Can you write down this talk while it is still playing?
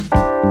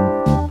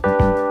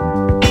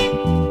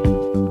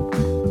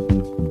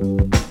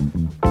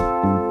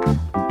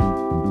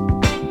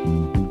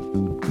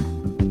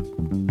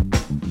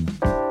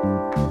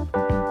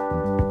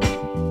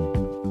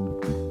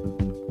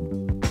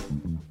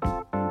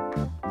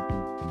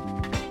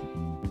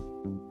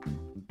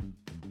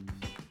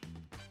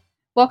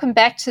Welcome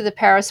back to the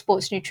Para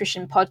Sports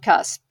Nutrition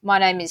Podcast. My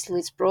name is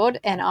Liz Broad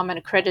and I'm an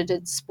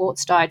accredited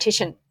sports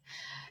dietitian.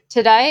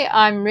 Today,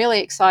 I'm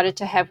really excited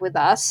to have with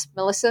us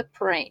Melissa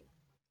Perrine.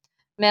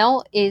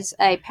 Mel is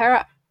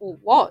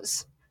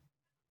was,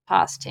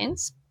 past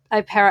tense,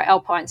 a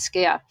para-alpine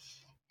skier,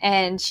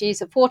 and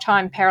she's a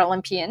 4-time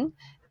Paralympian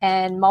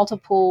and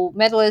multiple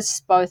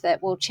medalists both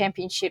at World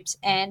Championships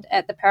and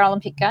at the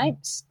Paralympic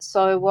Games.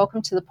 So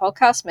welcome to the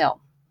podcast,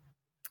 Mel.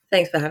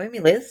 Thanks for having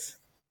me, Liz.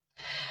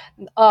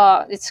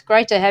 It's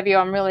great to have you.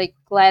 I'm really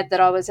glad that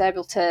I was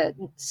able to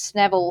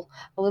snabble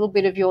a little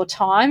bit of your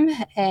time.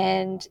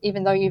 And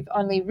even though you've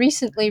only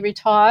recently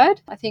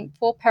retired, I think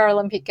 4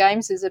 Paralympic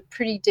Games is a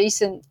pretty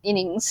decent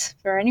innings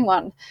for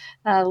anyone,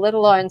 let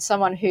alone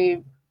someone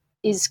who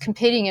is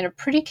competing in a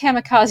pretty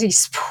kamikaze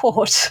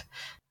sport.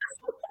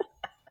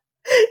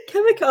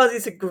 Kamikaze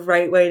is a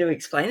great way to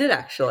explain it,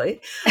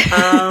 actually. 4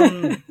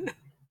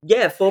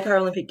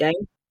 Paralympic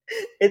Games.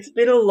 It's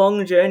been a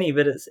long journey,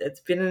 but it's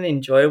been an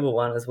enjoyable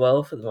one as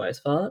well for the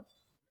most part.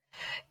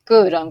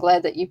 Good. I'm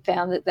glad that you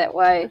found it that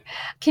way.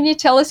 Can you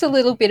tell us a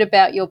little bit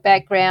about your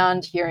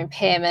background, your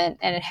impairment,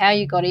 and how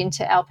you got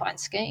into alpine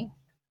skiing?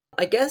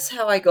 I guess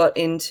how I got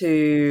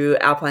into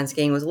alpine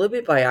skiing was a little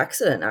bit by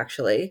accident,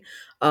 actually.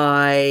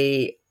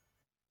 I,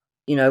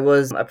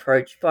 was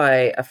approached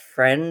by a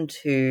friend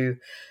who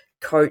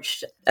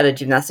coached at a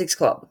gymnastics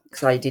club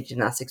because I did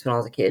gymnastics when I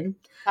was a kid.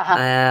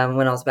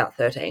 When I was about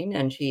 13,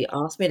 and she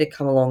asked me to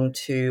come along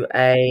to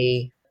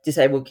a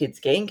disabled kids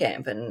skiing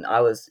camp, and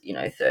I was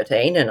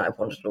 13 and I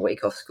wanted a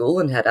week off school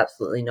and had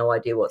absolutely no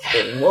idea what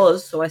skiing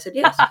was, so I said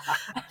yes.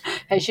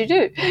 As you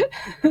do.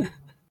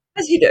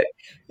 As you do.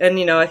 And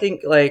I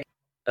think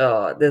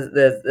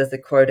there's a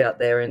quote out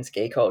there in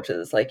ski culture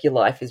that's like, your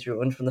life is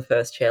ruined from the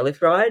first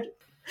chairlift ride.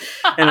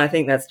 And I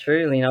think that's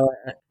true.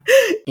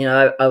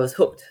 I was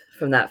hooked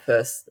from that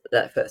first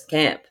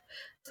camp.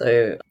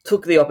 So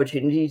took the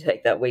opportunity to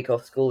take that week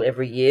off school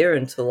every year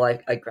until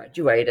I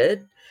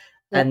graduated,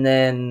 and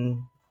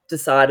then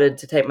decided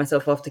to take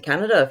myself off to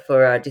Canada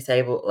for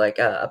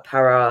a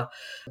para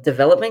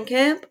development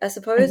camp, I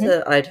suppose,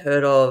 that I'd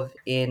heard of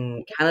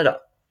in Canada.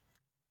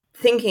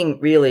 Thinking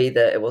really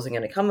that it wasn't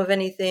going to come of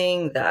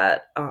anything,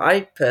 that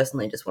I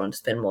personally just wanted to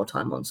spend more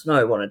time on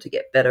snow, wanted to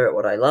get better at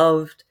what I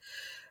loved,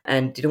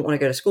 and didn't want to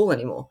go to school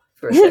anymore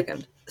for a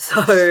second.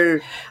 So,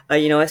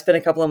 I spent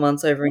a couple of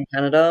months over in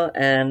Canada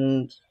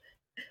and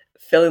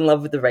fell in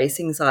love with the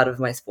racing side of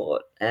my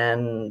sport.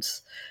 And,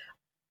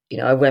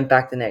 I went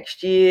back the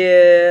next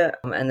year.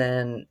 And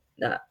then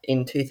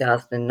in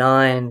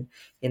 2009,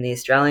 in the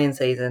Australian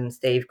season,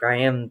 Steve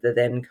Graham, the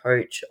then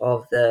coach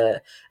of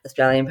the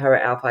Australian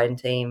Para-Alpine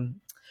team,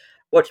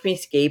 watched me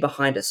ski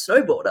behind a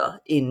snowboarder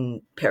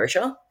in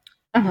Perisher.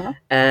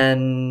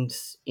 And,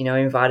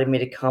 invited me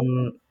to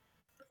come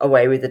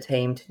away with the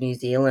team to New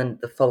Zealand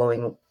the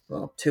following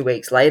 2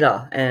 weeks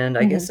later, and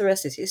I guess the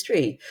rest is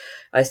history.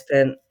 I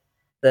spent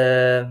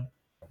the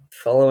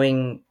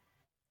following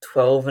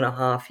 12 and a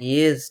half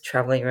years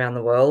traveling around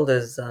the world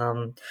as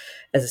a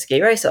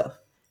ski racer.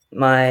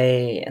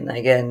 And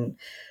again,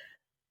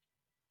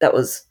 that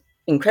was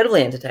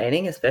incredibly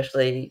entertaining,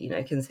 especially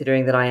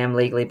considering that I am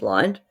legally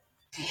blind.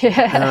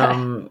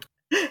 Yeah.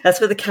 That's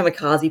where the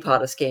kamikaze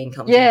part of skiing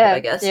comes in, I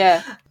guess.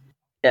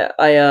 Yeah,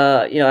 I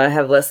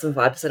have less than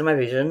 5% of my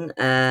vision,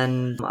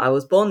 and I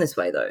was born this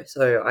way, though,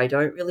 so I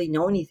don't really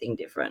know anything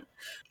different.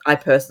 I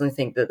personally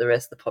think that the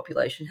rest of the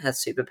population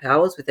has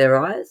superpowers with their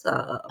eyes.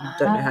 I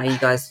don't know how you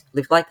guys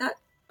live like that.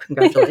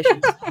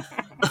 Congratulations.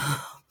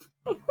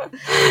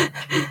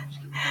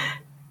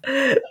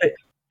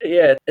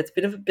 Yeah, it's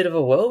been a bit of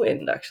a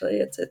whirlwind, actually.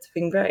 It's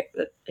been great.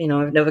 But,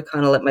 I've never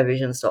kind of let my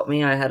vision stop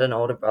me. I had an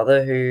older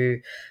brother who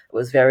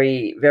was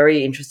very,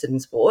 very interested in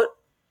sport.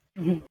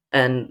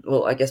 And,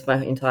 well, I guess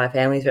my entire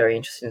family is very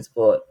interested in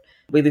sport.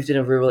 We lived in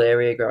a rural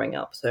area growing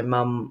up. So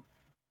Mum,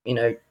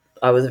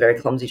 I was a very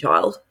clumsy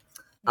child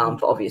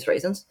for obvious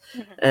reasons.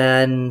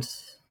 And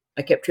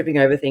I kept tripping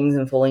over things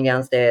and falling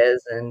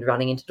downstairs and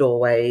running into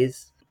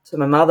doorways. So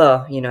my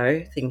mother,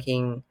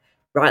 thinking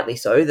rightly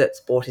so that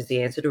sport is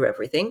the answer to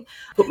everything,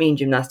 put me in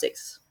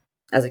gymnastics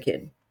as a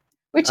kid.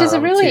 Which is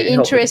a really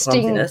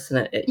interesting...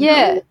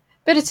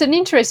 But it's an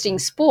interesting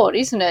sport,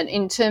 isn't it,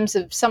 in terms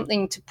of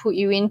something to put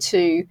you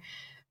into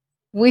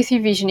with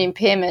your vision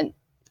impairment.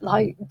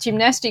 Like,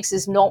 gymnastics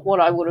is not what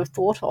I would have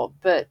thought of,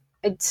 but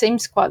it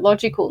seems quite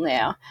logical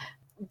now.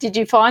 Did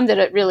you find that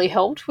it really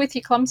helped with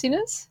your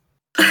clumsiness?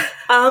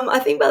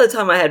 I think by the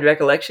time I had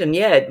recollection,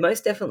 yeah, it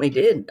most definitely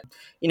did.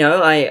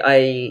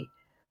 I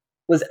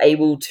was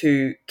able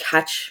to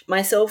catch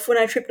myself when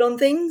I tripped on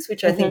things,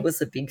 which I think was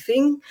the big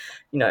thing,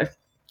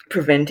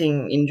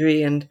 preventing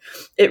injury, and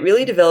it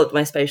really developed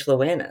my spatial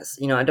awareness.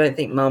 I don't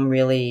think Mum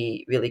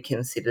really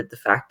considered the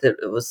fact that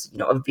it was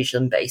a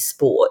vision-based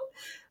sport.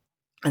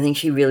 I think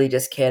she really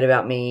just cared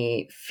about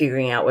me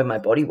figuring out where my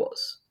body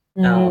was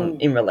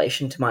in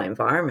relation to my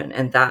environment,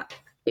 and that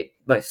it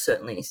most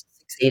certainly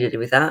succeeded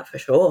with that for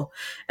sure.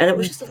 And it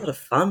was just a lot of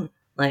fun.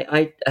 Like,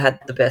 I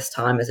had the best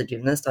time as a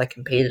gymnast. I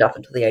competed up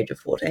until the age of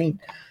 14,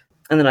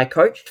 and then I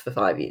coached for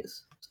 5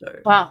 years. So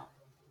wow.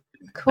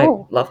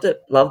 Cool. I loved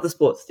it. Love the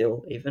sport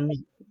still,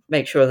 even.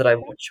 Make sure that I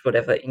watch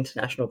whatever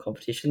international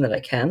competition that I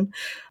can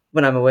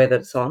when I'm aware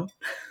that it's on.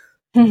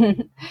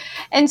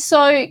 And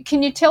so,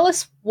 can you tell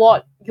us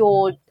what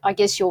your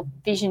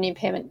vision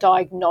impairment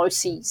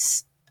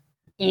diagnosis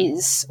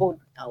is or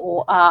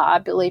are? I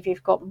believe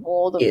you've got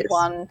more than Yes.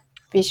 one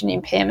vision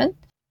impairment.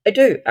 I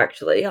do,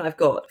 actually. I've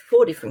got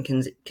 4 different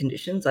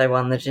conditions. I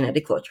won the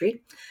genetic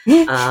lottery.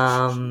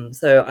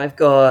 So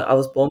I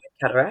was born with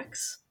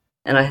cataracts,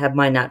 and I had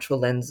my natural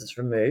lenses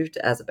removed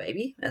as a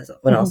baby,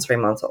 when I was 3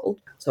 months old.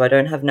 So I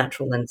don't have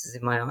natural lenses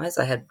in my eyes.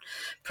 I had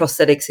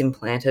prosthetics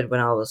implanted when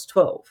I was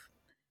 12.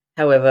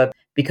 However,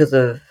 because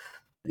of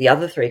the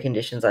other 3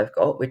 conditions I've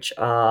got, which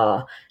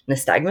are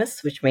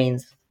nystagmus, which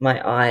means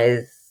my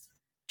eyes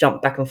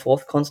jump back and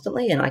forth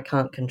constantly and I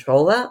can't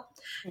control that.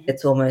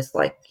 It's almost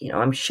like,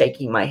 I'm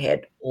shaking my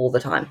head all the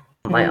time.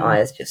 My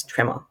eyes just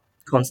tremor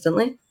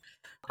constantly.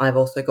 I've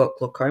also got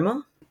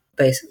glaucoma.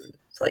 Basically,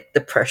 it's like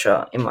the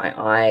pressure in my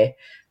eye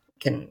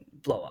can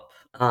blow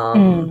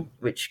up,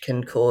 which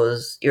can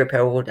cause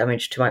irreparable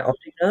damage to my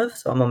optic nerve.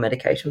 So I'm on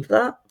medication for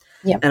that.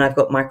 Yep. And I've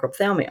got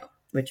microphthalmia,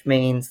 which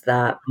means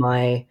that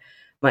my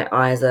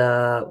eyes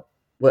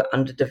were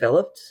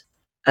underdeveloped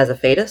as a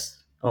fetus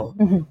or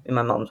in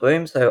my mum's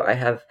womb. So I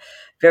have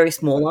very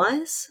small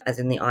eyes, as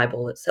in the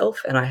eyeball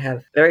itself, and I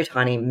have very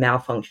tiny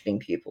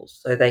malfunctioning pupils.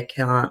 So they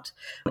can't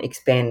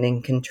expand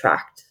and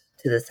contract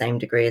to the same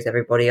degree as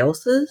everybody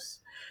else's.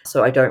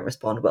 So I don't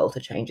respond well to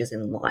changes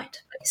in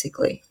light,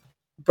 basically.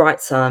 Bright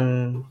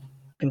sun,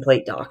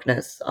 complete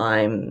darkness,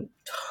 I'm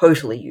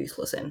totally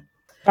useless in.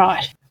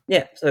 Right.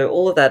 Yeah, so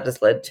all of that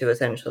has led to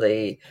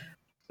essentially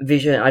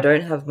vision. I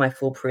don't have my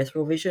full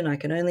peripheral vision. I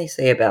can only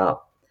see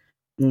about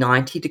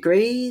 90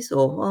 degrees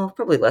or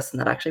probably less than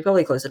that, actually,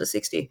 probably closer to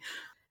 60.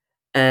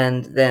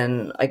 And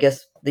then I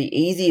guess the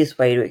easiest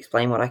way to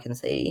explain what I can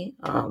see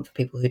for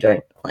people who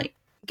don't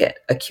get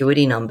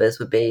acuity numbers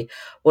would be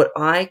what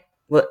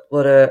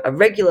a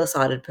regular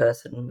sighted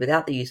person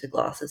without the use of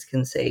glasses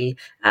can see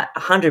at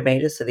 100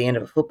 meters to the end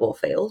of a football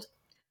field.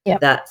 Yep.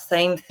 That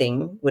same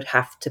thing would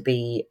have to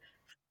be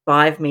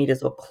 5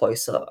 meters or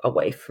closer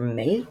away from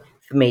me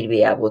for me to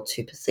be able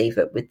to perceive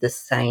it with the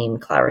same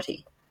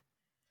clarity.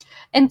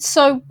 And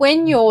so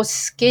when you're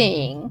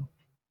skiing,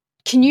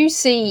 can you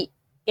see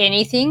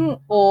anything,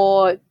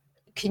 or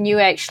can you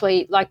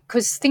actually,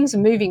 because things are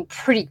moving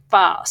pretty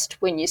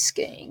fast when you're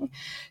skiing,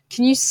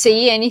 can you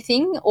see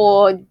anything,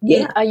 or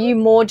are you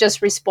more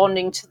just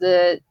responding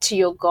to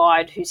your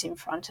guide who's in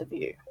front of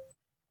you?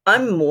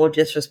 I'm more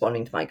just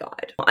responding to my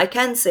guide. I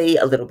can see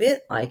a little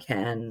bit. I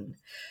can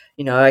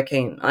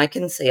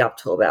see up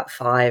to about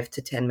 5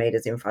 to 10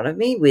 meters in front of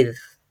me with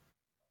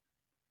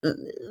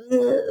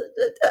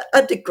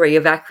a degree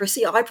of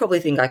accuracy. I probably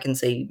think I can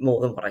see more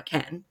than what I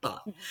can,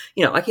 but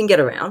I can get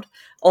around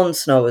on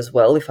snow as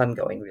well if I'm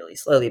going really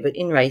slowly. But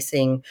in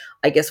racing,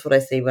 I guess what I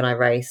see when I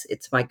race,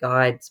 it's my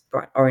guide's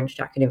bright orange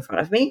jacket in front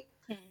of me.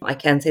 I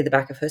can see the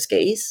back of her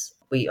skis.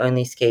 We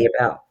only ski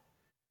about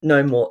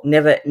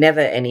never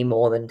any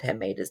more than 10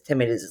 meters. 10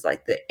 meters is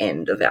like the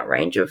end of our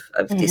range of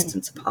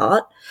distance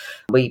apart.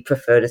 We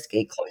prefer to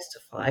ski close to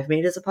 5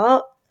 meters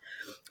apart.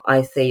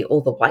 I see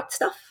all the white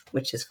stuff,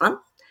 which is fun.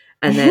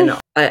 And then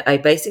I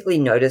basically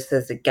notice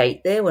there's a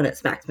gate there when it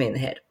smacks me in the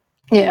head.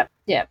 Yeah,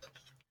 yeah.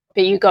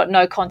 But you got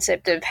no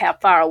concept of how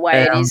far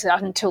away it is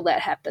until that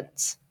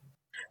happens.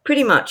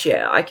 Pretty much,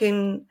 yeah. I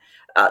can,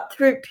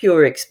 through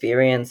pure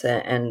experience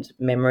and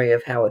memory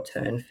of how a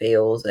turn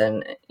feels,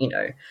 and,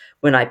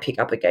 when I pick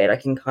up a gate, I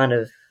can kind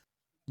of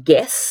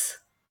guess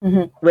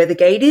where the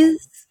gate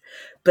is.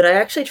 But I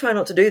actually try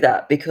not to do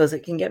that because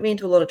it can get me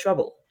into a lot of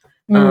trouble.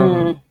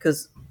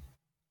 Because,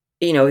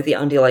 with the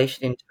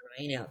undulation in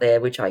terrain out there,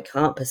 which I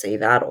can't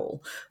perceive at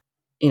all,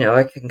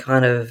 I can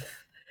kind of,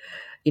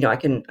 I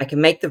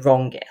can make the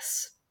wrong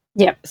guess.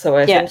 Yeah. So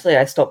essentially,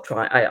 I stopped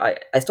trying.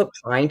 I stopped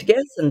trying to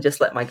guess and just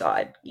let my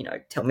guide,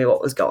 tell me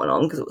what was going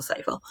on because it was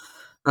safer.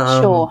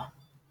 Sure.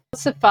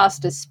 What's the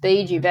fastest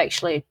speed you've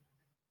actually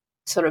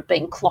sort of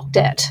been clocked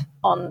at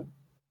on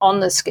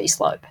the ski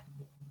slope?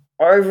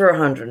 Over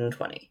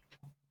 120.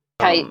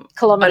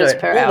 Kilometres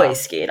per hour. I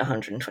always ski at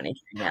 120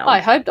 an hour. I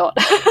hope not.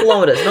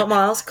 Kilometres, not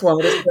miles.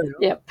 Kilometres per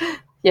hour.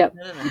 Yep.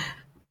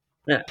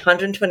 No,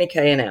 120k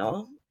an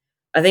hour.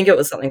 I think it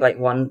was something like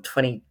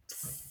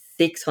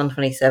 126,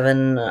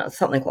 127,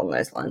 something along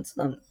those lines.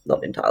 I'm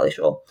not entirely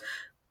sure.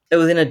 It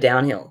was in a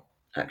downhill,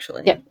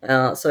 actually. Yep.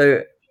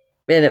 So,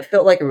 it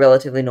felt like a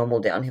relatively normal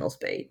downhill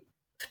speed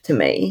to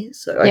me.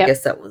 So I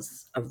guess that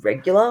was a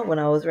regular when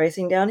I was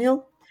racing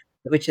downhill,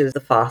 which is the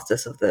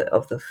fastest of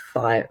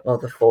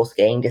the 4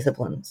 skiing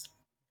disciplines.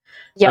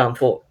 Yeah.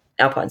 4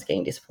 alpine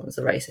skiing disciplines,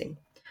 the racing.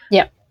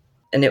 Yeah.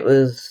 And it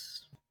was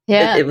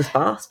it was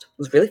fast. It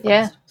was really fast.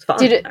 Yeah. It was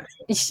fun,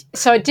 actually.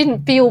 So it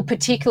didn't feel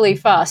particularly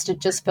fast, it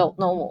just felt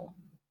normal.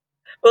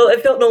 Well,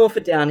 it felt normal for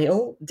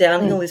downhill.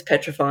 Downhill is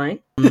petrifying.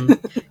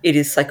 It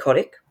is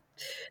psychotic.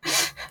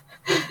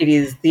 It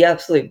is the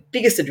absolute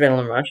biggest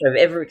adrenaline rush I've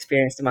ever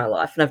experienced in my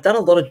life, and I've done a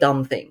lot of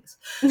dumb things.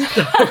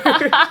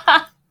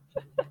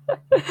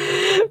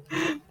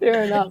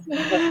 Fair enough. I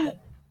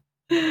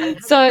have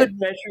So a good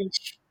measuring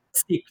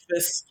stick for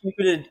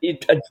stupid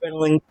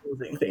adrenaline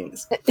causing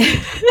things.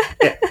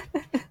 Yeah.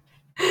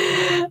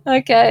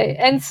 okay,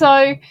 and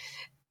so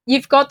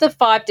you've got the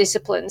 5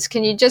 disciplines.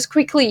 Can you just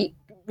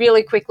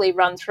really quickly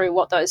run through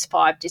what those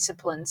 5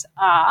 disciplines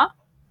are?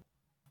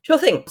 Sure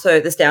thing. So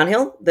this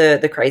downhill,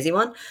 the crazy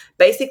one,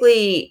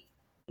 basically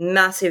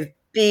massive,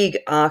 big,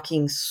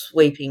 arcing,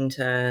 sweeping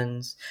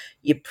turns.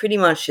 You're pretty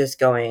much just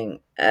going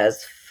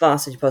as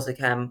fast as you possibly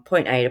can,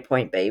 point A to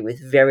point B, with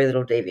very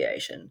little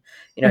deviation.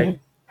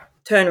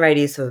 Turn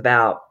radius of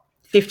about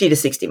 50 to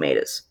 60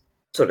 meters,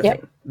 sort of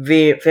thing.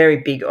 Very, very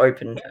big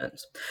open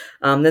turns.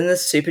 Then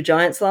there's super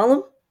giant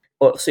slalom,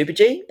 or super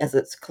G, as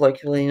it's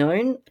colloquially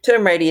known.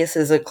 Turn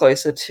radiuses are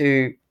closer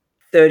to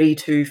 30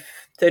 to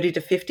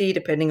 50,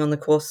 depending on the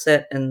course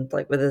set and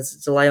like whether there's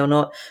a delay or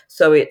not.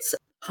 So it's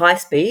high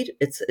speed.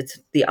 It's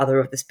the other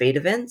of the speed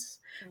events,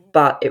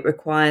 but it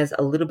requires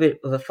a little bit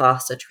of a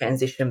faster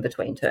transition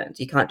between turns.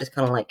 You can't just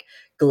kind of like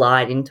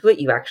glide into it.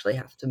 You actually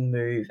have to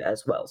move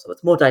as well. So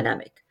it's more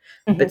dynamic,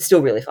 but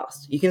still really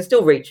fast. You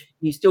still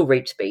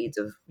reach speeds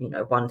of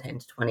 110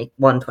 to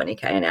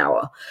 120k an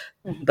hour,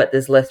 but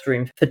there's less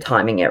room for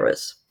timing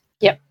errors.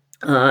 Yep.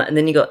 And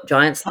then you got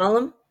giant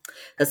slalom.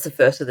 That's the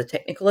first of the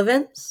technical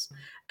events.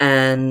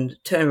 And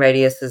turn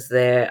radiuses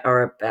there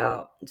are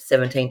about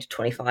 17 to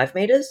 25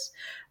 meters,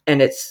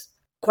 and it's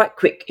quite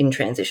quick in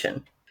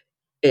transition.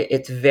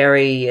 It's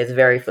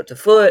very foot to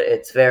foot.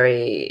 It's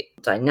very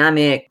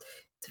dynamic.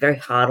 It's a very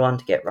hard one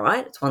to get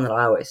right. It's one that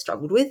I always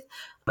struggled with.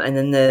 And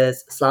then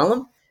there's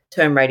slalom.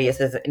 Turn radius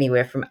is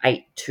anywhere from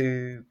 8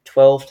 to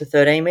 12 to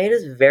 13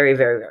 meters. Very,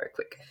 very, very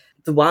quick.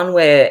 The one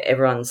where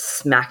everyone's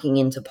smacking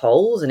into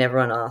poles and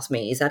everyone asks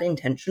me, is that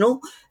intentional?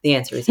 The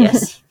answer is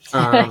yes,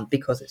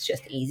 because it's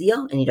just easier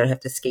and you don't have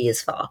to ski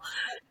as far.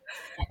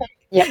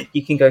 Yeah,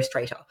 you can go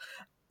straighter.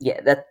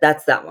 Yeah,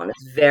 that's that one.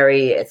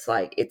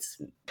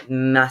 It's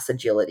mass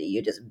agility.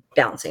 You're just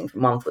bouncing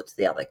from one foot to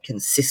the other,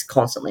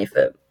 constantly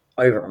for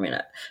over a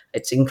minute.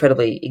 It's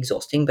incredibly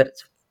exhausting, but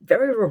it's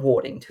very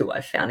rewarding too,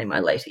 I've found in my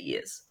later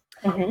years.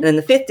 And then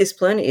the 5th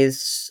discipline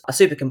is a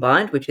super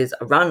combined, which is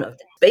a run of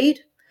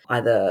speed,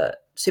 either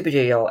super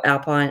G or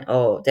alpine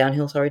or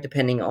downhill,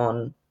 depending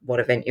on what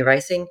event you're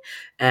racing,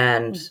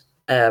 and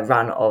a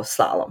run of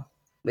slalom,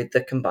 with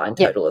the combined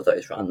total of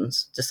those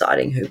runs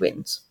deciding who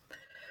wins.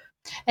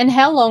 And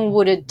how long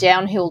would a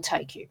downhill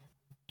take you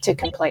to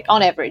complete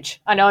on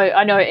average? I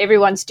know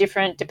everyone's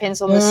different,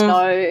 depends on the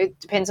snow, it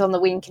depends on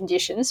the wind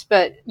conditions,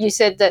 but you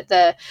said that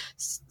the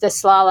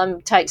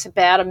slalom takes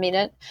about a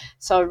minute.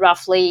 So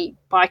roughly,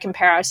 by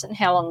comparison,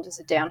 how long does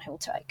a downhill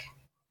take?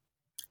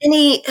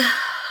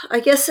 I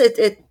guess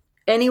it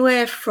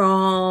anywhere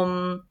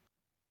from,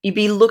 you'd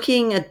be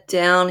looking at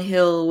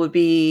downhill would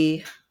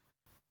be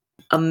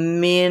a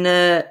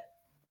minute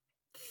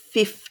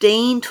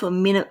 15 to a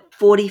minute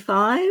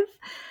 45.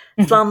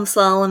 Some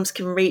slaloms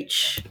can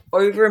reach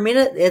over a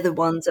minute. They're the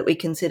ones that we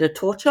consider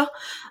torture.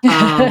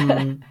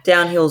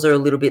 Downhills are a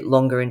little bit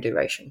longer in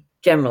duration,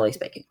 generally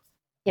speaking.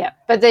 Yeah,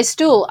 but they're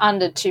still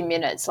under 2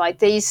 minutes. Like,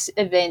 these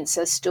events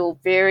are still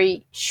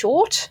very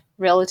short,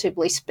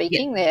 relatively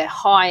speaking. They're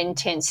high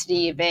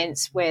intensity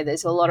events where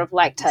there's a lot of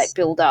lactate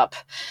buildup.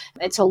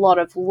 It's a lot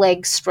of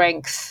leg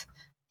strength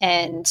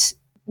and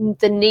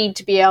the need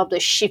to be able to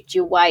shift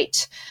your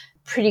weight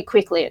pretty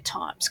quickly at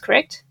times,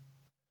 correct?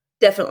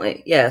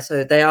 Definitely, yeah.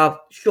 So they are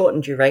short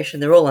in duration.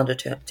 They're all under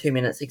 2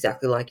 minutes,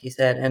 exactly like you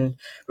said, and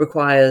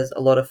requires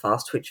a lot of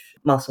fast twitch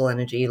muscle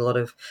energy, a lot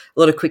of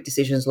quick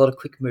decisions, a lot of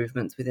quick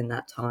movements within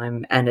that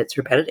time, and it's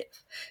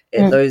repetitive.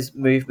 Those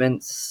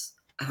movements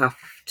have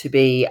to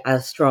be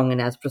as strong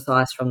and as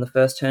precise from the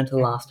first turn to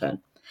the last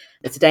turn.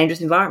 It's a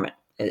dangerous environment.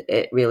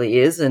 It really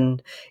is,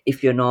 and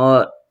if you're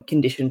not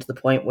conditioned to the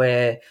point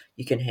where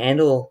you can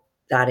handle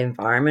that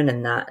environment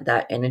and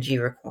that energy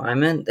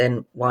requirement,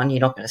 then 1, you're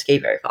not going to ski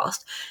very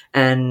fast,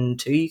 and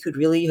 2, you could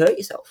really hurt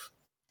yourself.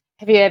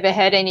 Have you ever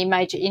had any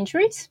major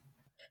injuries?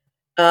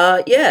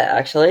 Yeah,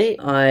 actually,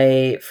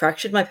 I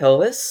fractured my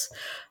pelvis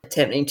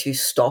attempting to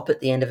stop at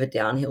the end of a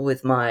downhill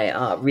with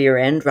my rear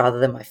end rather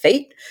than my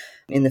feet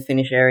in the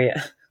finish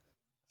area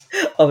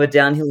of a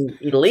downhill in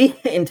Italy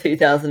in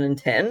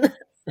 2010.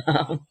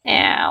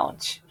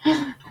 Ouch.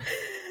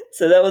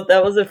 So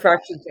that was a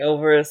fractured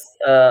pelvis,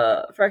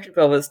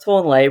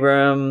 torn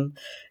labrum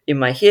in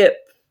my hip,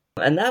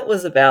 and that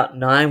was about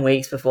 9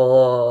 weeks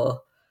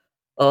before.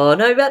 Oh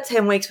no, about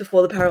 10 weeks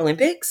before the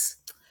Paralympics.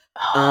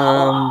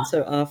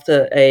 So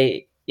after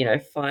a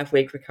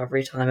 5-week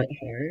recovery time at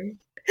home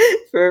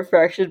for a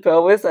fractured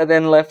pelvis, I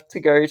then left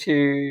to go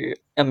to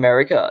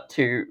America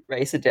to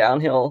race a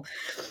downhill.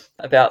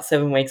 About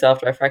 7 weeks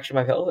after I fractured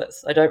my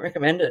pelvis. I don't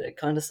recommend it. It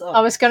kind of sucks.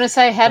 I was going to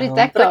say, how did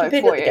that go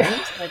for you?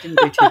 Games, I didn't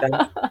do too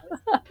bad.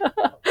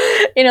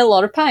 In a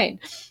lot of pain.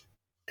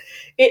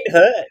 It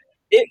hurt.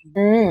 It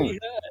really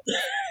hurt.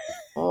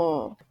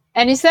 Oh.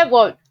 And is that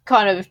what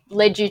kind of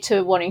led you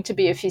to wanting to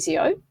be a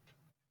physio?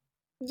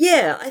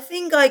 Yeah, I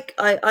think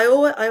I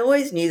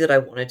always knew that I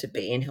wanted to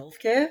be in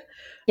healthcare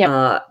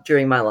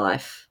during my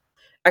life.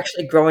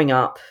 actually growing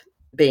up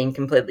being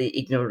completely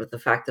ignorant of the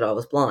fact that I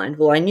was blind.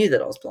 Well, I knew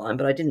that I was blind,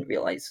 but I didn't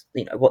realize,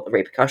 what the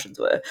repercussions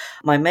were.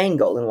 My main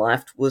goal in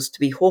life was to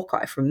be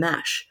Hawkeye from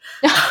MASH.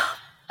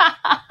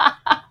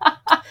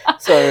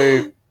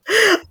 So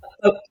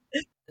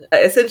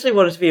I essentially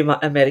wanted to be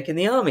a medic in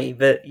the army,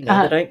 but they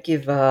don't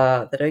give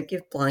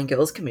blind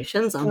girls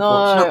commissions,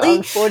 unfortunately. No,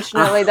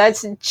 unfortunately,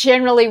 that's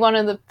generally one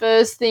of the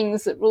first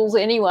things that rules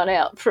anyone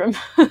out from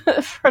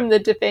from the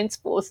defence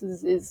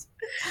forces is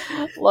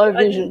low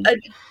vision.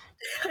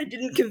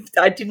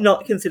 I did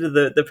not consider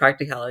the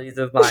practicalities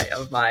of my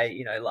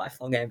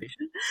lifelong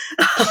ambition.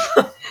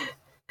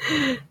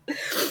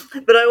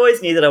 But I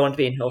always knew that I wanted to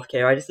be in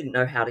healthcare. I just didn't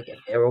know how to get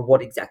there or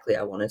what exactly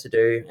I wanted to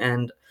do.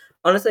 And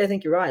honestly, I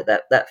think you're right.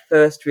 That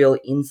first real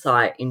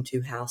insight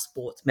into how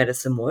sports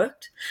medicine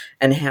worked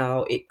and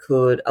how it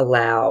could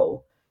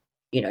allow,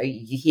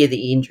 you hear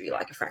the injury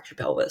like a fractured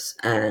pelvis,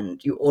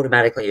 and you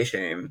automatically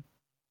assume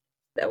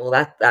that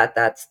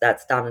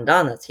that's done and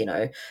done. That's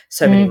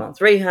so many months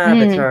rehab.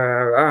 It's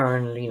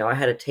and I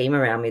had a team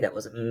around me that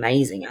was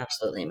amazing,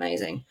 absolutely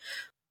amazing.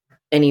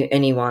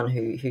 Anyone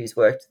who's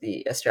worked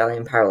the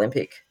Australian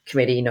Paralympic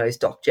Committee knows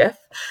Doc Jeff,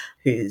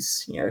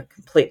 who's a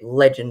complete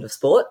legend of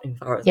sport as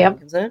far as I'm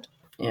concerned.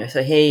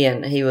 So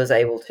he was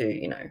able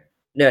to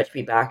nurture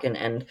me back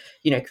and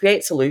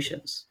create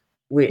solutions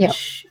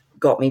which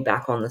got me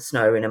back on the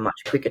snow in a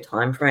much quicker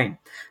time frame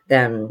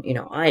than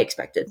I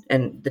expected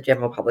and the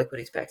general public would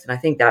expect. And I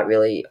think that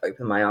really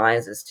opened my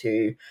eyes as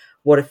to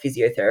what a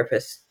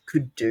physiotherapist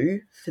could do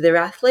for their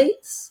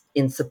athletes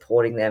in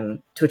supporting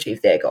them to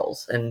achieve their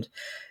goals. And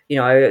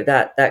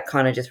that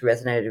kind of just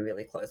resonated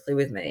really closely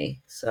with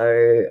me.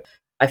 So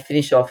I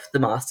finished off the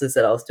masters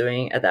that I was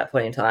doing at that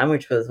point in time,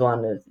 which was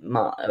one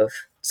of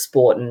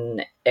sport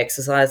and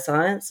exercise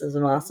science as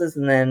a master's,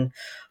 and then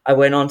I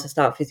went on to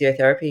start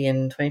physiotherapy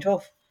in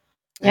 2012.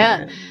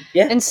 Yeah.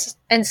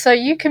 And so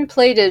you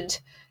completed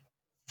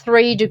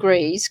 3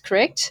 degrees,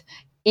 correct,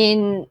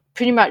 in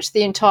pretty much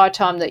the entire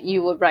time that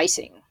you were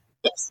racing?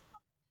 Yes.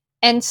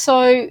 And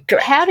so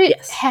how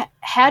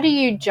do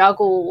you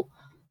juggle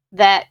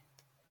that?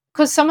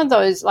 Because some of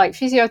those, like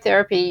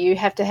physiotherapy, you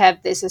have to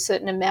have, there's a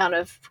certain amount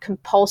of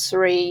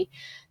compulsory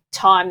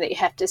time that you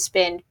have to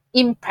spend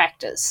in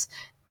practice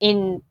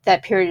in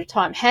that period of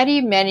time. How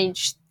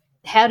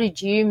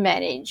did you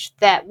manage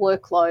that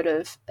workload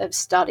of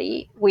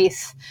study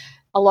with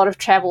a lot of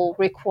travel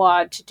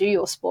required to do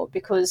your sport?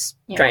 Because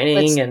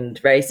training and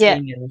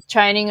racing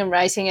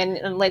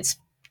and let's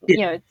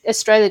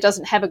Australia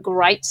doesn't have a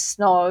great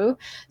snow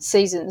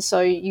season, so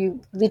you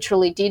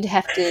literally did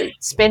have to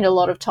spend a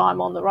lot of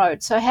time on the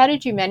road. So how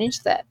did you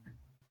manage that?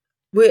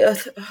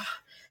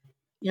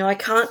 I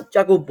can't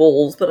juggle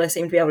balls, but I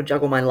seem to be able to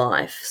juggle my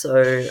life.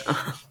 So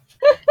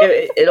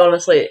it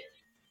honestly,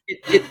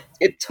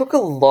 it took a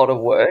lot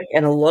of work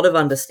and a lot of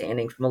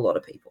understanding from a lot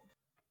of people.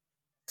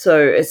 So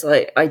it's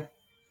like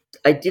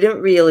I didn't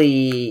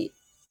really,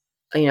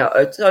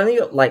 it's only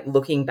like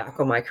looking back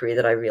on my career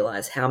that I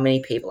realized how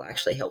many people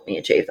actually helped me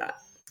achieve that.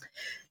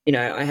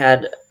 I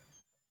had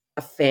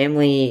a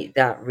family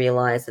that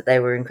realized that they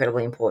were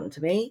incredibly important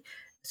to me,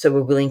 so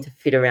were willing to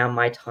fit around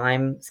my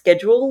time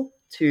schedule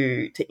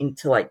to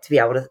be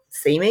able to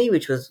see me,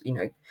 which was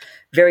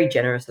very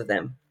generous of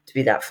them to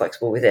be that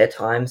flexible with their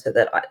time so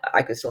that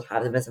I could still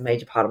have them as a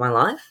major part of my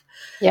life.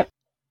 Yep.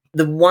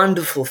 The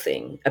wonderful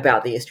thing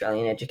about the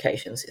Australian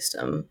education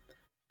system,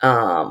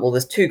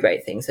 there's 2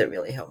 great things that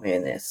really helped me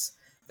in this.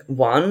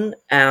 One,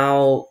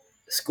 our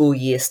school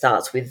year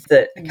starts with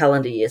the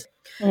calendar year,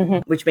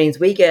 which means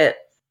we get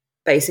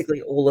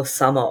basically all of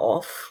summer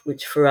off,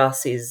 which for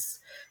us is,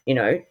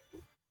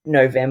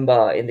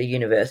 November in the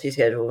university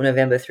schedule,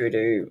 November through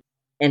to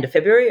end of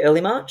February, early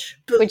March.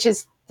 Which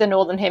is the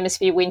Northern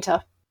Hemisphere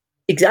winter.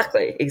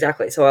 Exactly.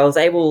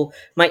 So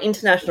my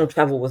international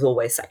travel was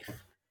always safe.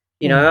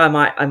 I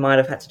might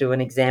have had to do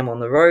an exam on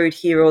the road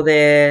here or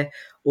there,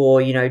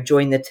 or,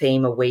 join the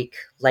team a week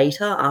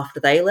later after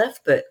they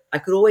left, but I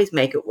could always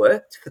make it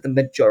work for the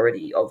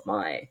majority of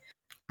my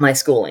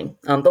schooling.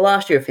 The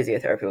last year of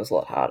physiotherapy was a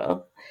lot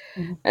harder.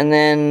 And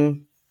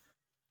then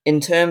in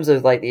terms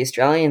of like the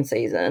Australian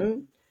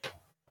season,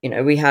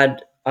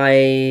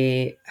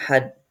 I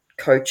had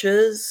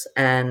coaches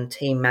and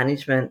team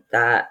management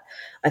that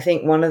I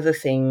think one of the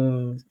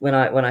things when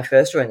I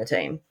first joined the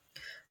team,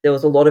 there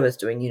was a lot of us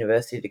doing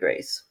university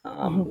degrees.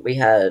 We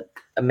had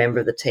a member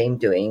of the team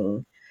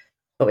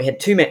we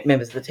had 2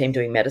 members of the team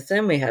doing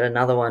medicine. We had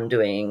another one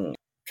doing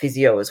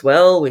physio as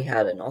well. We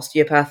had an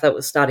osteopath that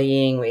was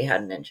studying. We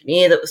had an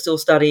engineer that was still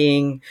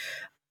studying.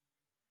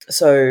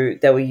 So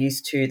they were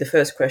used to the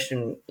first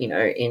question,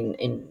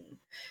 in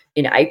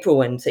April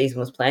when season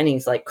was planning,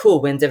 it's like,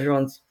 cool, when's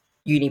everyone's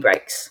uni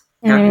breaks?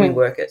 How can we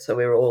work it? So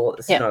we were all at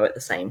the snow at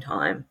the same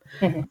time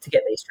to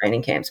get these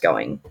training camps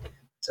going.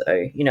 So,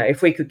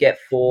 if we could get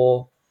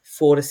 4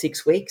 to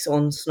 6 weeks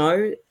on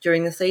snow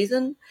during the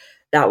season,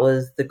 that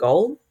was the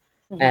goal.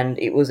 And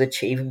it was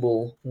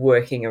achievable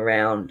working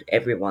around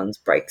everyone's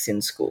breaks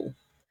in school.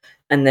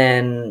 And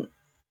then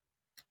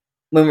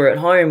when we were at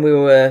home, we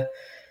were,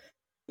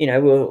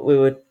 we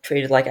were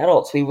treated like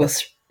adults. We were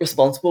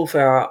responsible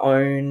for our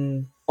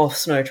own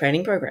off-snow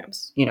training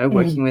programs,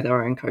 working with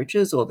our own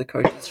coaches or the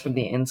coaches from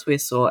the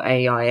NSWIS or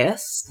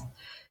AIS,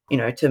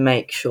 to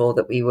make sure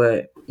that we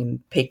were in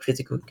peak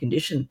physical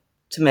condition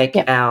to make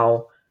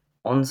our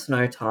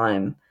on-snow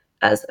time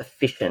as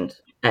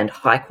efficient and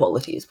high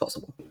quality as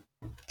possible.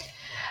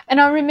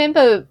 And I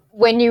remember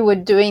when you were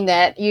doing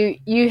that,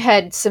 you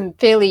had some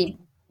fairly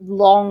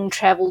long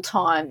travel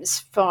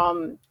times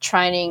from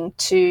training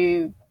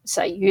to,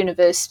 say,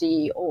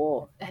 university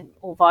or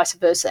vice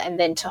versa, and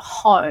then to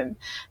home,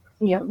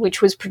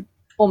 which was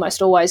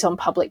almost always on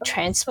public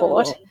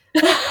transport.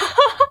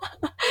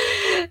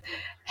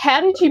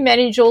 How did you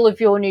manage all of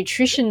your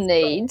nutrition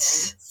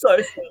needs?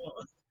 So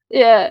small.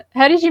 Yeah.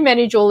 How did you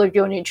manage all of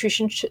your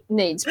nutrition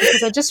needs?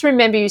 Because I just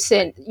remember you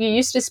said you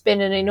used to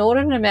spend an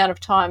inordinate amount of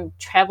time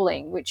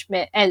traveling, which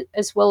meant,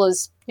 as well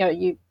as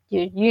your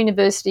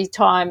university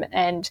time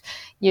and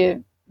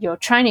your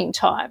training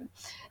time.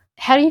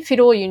 How do you fit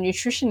all your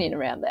nutrition in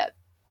around that?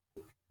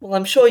 Well,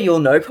 I'm sure you'll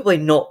know, probably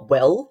not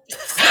well to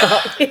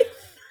start with.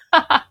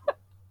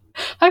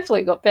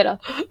 Hopefully it got better.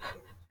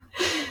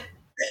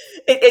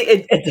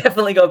 It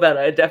definitely got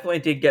better. It definitely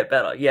did get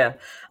better. Yeah.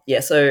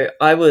 So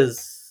I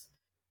was,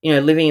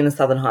 living in the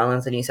Southern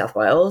Highlands of New South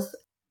Wales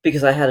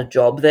because I had a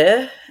job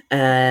there,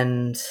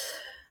 and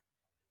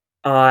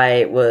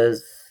I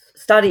was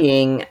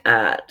studying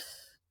at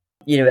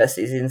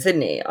universities in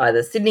Sydney,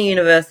 either Sydney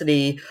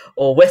University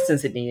or Western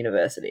Sydney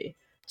University.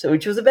 So,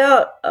 which was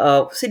about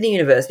Sydney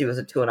University was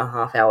a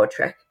 2.5 hour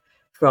trek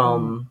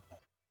from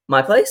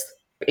my place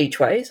each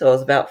way. So, it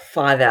was about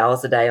 5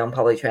 hours a day on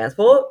public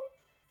transport.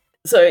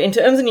 So, in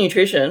terms of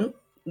nutrition,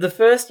 the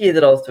first year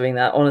that I was doing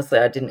that, honestly,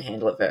 I didn't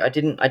handle it I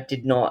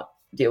did not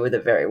deal with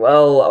it very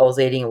well. I was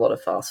eating a lot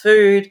of fast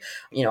food.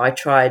 I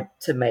tried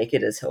to make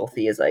it as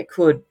healthy as I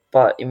could,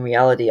 but in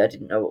reality, I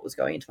didn't know what was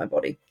going into my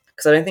body.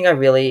 Because I don't think I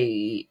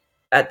really,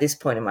 at this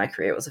point in my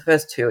career, it was the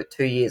first two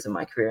years of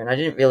my career, and I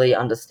didn't really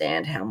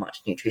understand how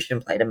much nutrition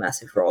played a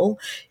massive role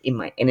in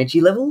my energy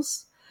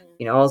levels.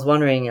 I was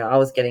wondering, I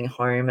was getting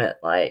home at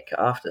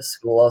after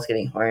school, I was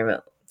getting home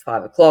at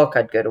 5 o'clock.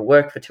 I'd go to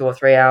work for 2 or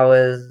 3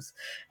 hours,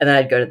 and then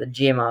I'd go to the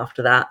gym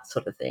after that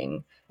sort of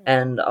thing.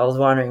 And I was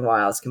wondering why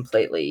I was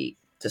completely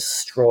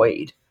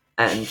destroyed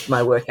and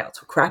my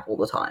workouts were crap all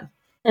the time.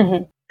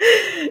 Mm-hmm.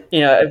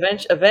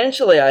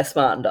 Eventually I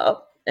smartened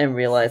up and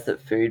realized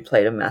that food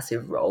played a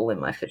massive role in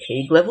my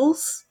fatigue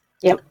levels.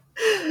 Yep.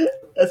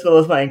 As well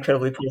as my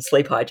incredibly poor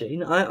sleep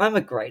hygiene. I'm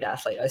a great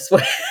athlete, I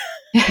swear.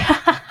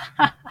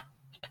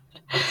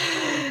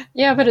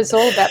 Yeah, but it's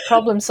all about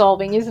problem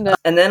solving, isn't it?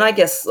 And then I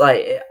guess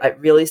I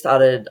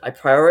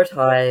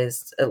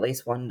prioritized at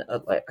least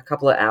a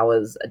couple of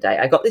hours a day.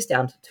 I got this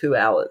down to 2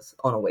 hours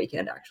on a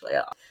weekend, actually.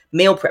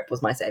 Meal prep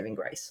was my saving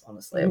grace,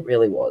 honestly. It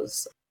really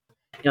was.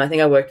 I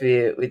think I worked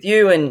with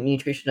you and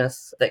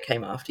nutritionists that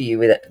came after you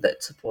that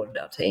supported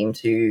our team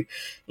to,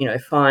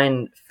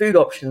 find food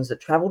options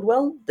that traveled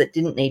well, that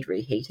didn't need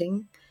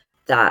reheating,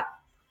 that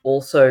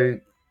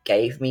also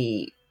gave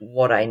me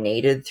what I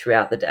needed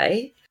throughout the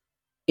day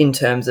in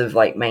terms of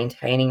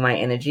maintaining my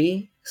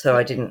energy. So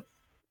I didn't,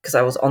 because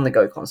I was on the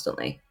go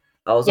constantly.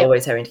 I was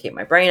always having to keep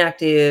my brain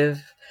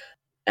active.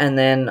 And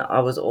then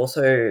I was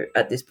also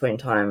at this point in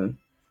time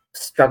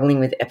struggling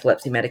with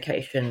epilepsy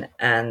medication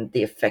and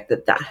the effect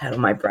that had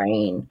on my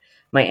brain,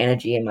 my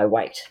energy, and my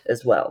weight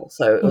as well.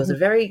 So it was a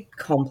very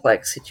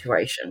complex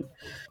situation.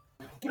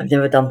 I've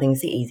never done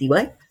things the easy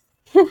way.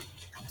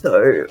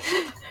 So,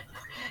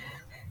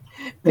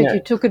 but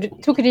you took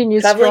it in your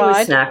traveling stride.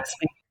 With snacks.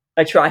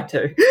 I tried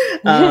to.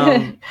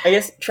 I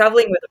guess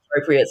traveling with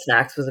appropriate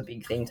snacks was a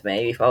big thing to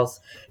me. If I was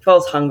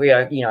hungry,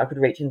 I could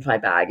reach into my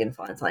bag and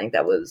find something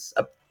that was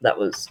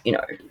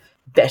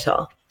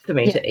better for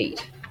me to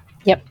eat.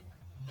 Yep.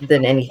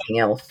 Than anything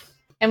else.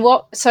 And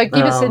so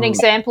give us an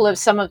example of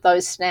some of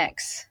those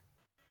snacks.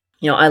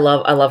 I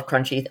love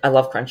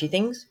crunchy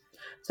things.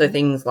 So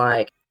things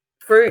like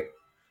fruit,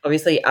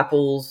 obviously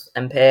apples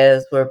and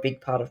pears were a big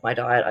part of my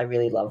diet. I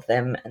really love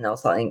them, and that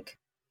was something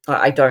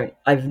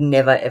I've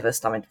never ever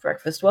stomached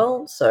breakfast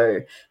well.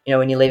 So,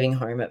 when you're leaving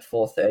home at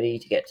 4:30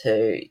 to get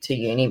to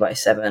uni by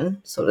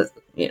 7, sort of,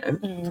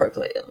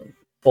 appropriately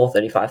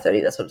 4:30,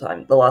 5:30, that sort of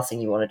time, the last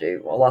thing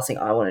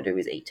I want to do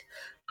is eat.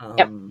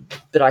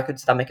 But I could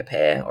stomach a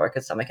pear or I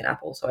could stomach an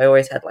apple. So I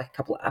always had a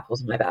couple of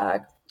apples in my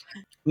bag.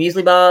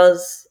 Muesli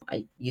bars,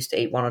 I used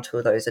to eat 1 or 2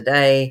 of those a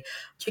day.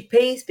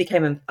 Chickpeas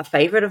became a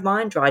favorite of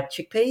mine, dried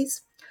chickpeas.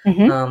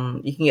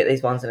 Mm-hmm. You can get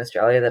these ones in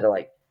Australia that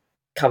are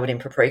covered in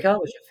paprika,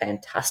 which are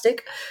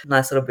fantastic.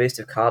 Nice little boost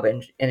of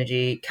carb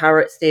energy.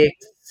 Carrot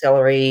sticks,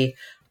 celery.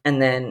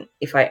 And then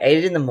if I ate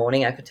it in the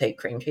morning, I could take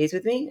cream cheese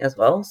with me as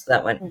well. So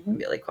that went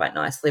really quite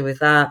nicely with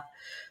that.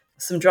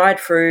 Some dried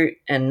fruit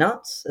and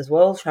nuts as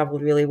well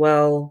traveled really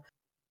well.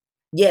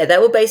 Yeah, they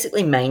were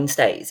basically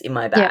mainstays in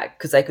my bag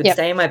because they could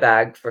stay in my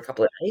bag for a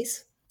couple of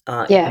days if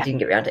I didn't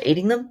get around to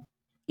eating them.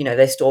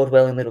 They stored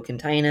well in little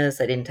containers.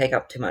 They didn't take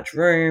up too much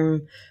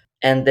room.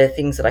 and they're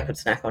things that I could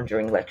snack on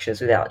during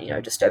lectures without,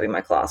 disturbing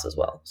my class as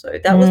well. So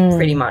that was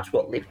pretty much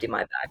what lived in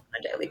my bag on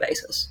a daily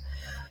basis.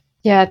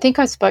 Yeah, I think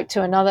I spoke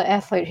to another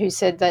athlete who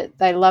said that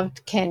they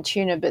loved canned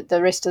tuna, but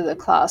the rest of the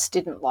class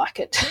didn't like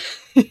it.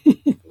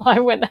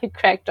 Like when they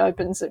cracked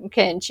open some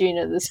canned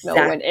tuna, the smell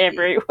went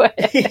everywhere.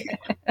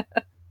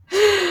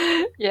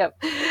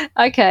 Yep.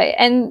 Okay.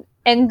 And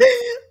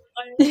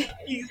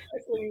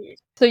Exactly.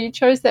 so you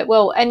chose that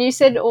well. And you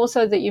said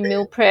also that you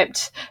meal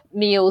prepped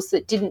meals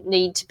that didn't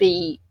need to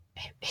be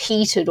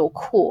heated or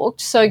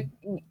cooked. So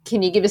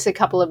can you give us a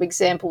couple of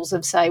examples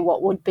of, say,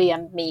 what would be a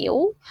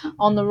meal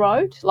on the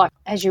road, like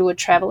as you were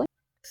traveling?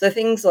 So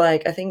things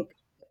like, I think,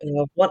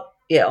 on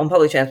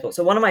public transport.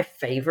 So one of my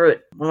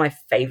favorite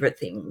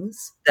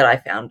things that I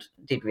found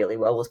did really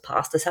well was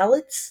pasta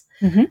salads.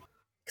 Mm-hmm.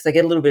 Because I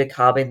get a little bit of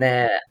carb in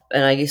there,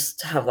 and I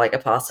used to have like a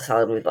pasta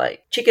salad with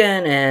like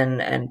chicken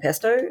and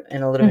pesto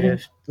and a little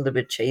bit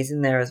of cheese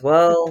in there as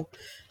well,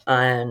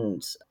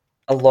 and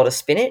a lot of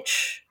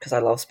spinach because I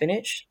love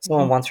spinach.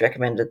 Someone once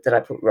recommended that I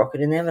put rocket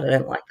in there, but I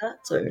don't like that,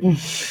 so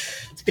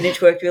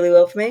spinach worked really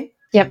well for me.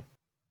 Yep.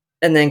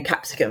 And then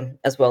capsicum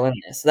as well in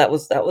there, so that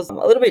was a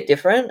little bit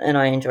different, and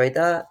I enjoyed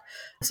that.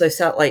 So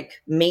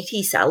like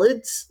meaty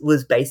salads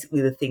was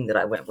basically the thing that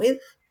I went with.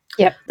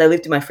 Yep. They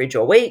lived in my fridge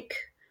all week.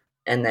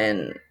 And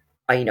then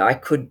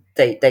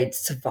they'd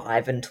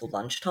survive until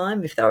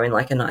lunchtime if they were in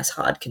like a nice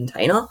hard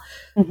container.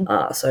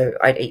 So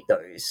I'd eat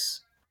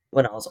those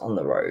when I was on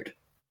the road.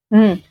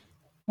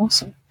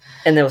 Awesome.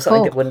 And there was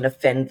something that wouldn't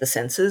offend the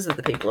senses of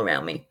the people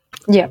around me.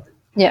 Yeah.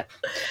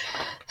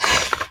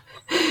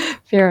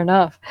 Fair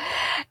enough.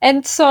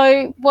 And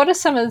so what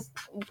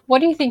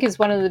do you think is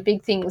one of the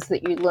big things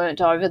that you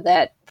learnt over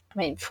that,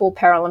 4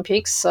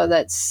 Paralympics, so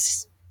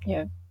that's,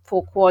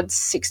 4 quads,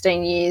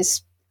 16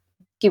 years,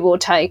 give or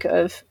take,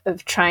 of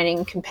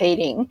training,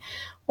 competing.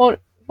 What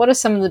are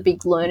some of the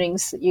big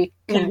learnings that you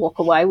can walk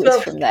away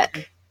with from that?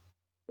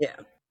 Yeah.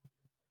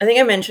 I think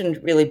I mentioned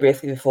really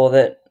briefly before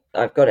that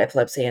I've got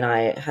epilepsy, and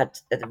I had,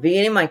 at the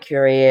beginning of my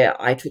career,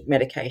 I took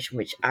medication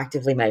which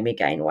actively made me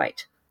gain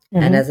weight.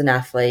 And as an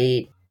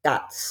athlete,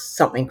 that's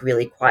something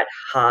really quite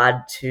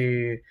hard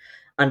to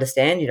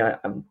understand.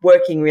 I'm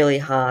working really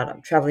hard,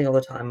 I'm traveling all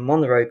the time, I'm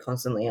on the road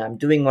constantly, I'm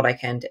doing what I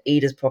can to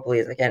eat as properly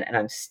as I can, and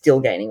I'm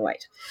still gaining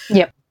weight.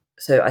 Yep.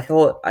 So I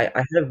thought I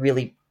had a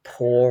really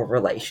poor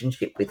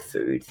relationship with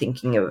food,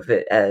 thinking of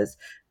it as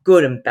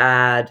good and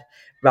bad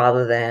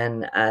rather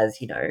than as,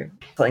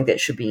 something that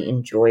should be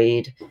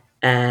enjoyed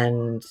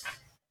and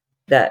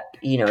that,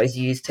 is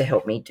used to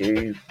help me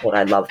do what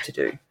I love to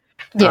do.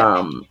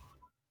 Yeah.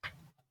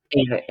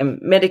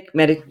 And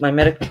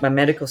my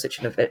medical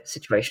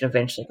situation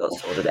eventually got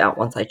sorted out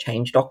once I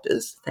changed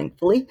doctors,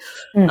 thankfully.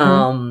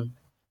 But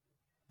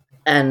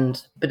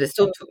it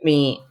still took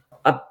me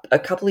a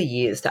couple of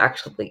years to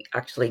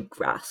actually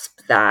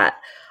grasp that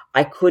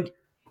I could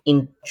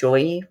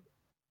enjoy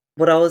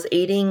what I was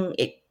eating.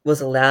 It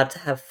was allowed to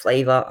have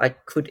flavor. I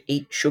could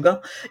eat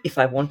sugar if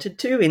I wanted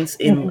to.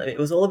 It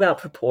was all about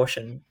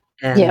proportion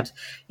and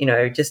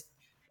just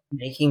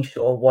making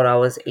sure what I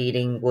was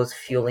eating was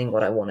fueling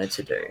what I wanted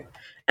to do.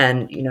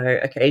 And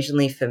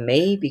occasionally for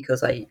me,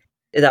 because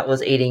that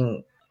was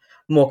eating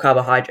more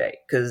carbohydrate,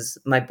 because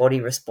my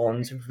body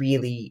responds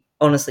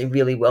honestly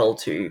really well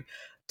to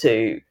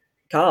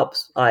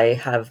carbs. I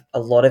have a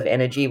lot of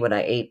energy when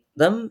I eat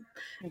them,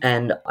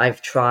 and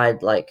I've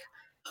tried like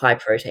high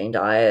protein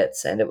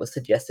diets, and it was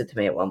suggested to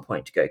me at one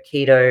point to go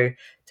keto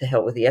to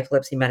help with the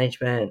epilepsy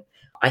management.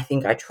 I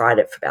think I tried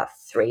it for about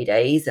 3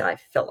 days and I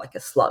felt like a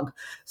slug.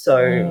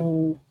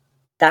 So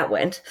that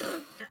went.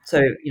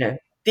 So,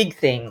 big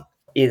thing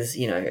is,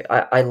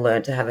 I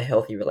learned to have a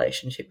healthy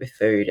relationship with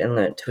food and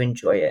learned to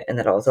enjoy it, and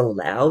that I was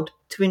allowed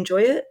to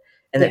enjoy it,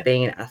 and that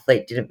being an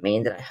athlete didn't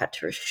mean that I had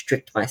to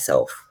restrict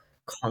myself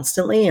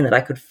constantly, and that I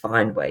could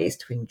find ways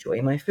to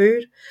enjoy my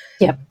food.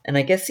 Yep. And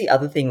I guess the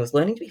other thing was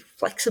learning to be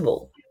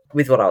flexible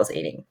with what I was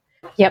eating.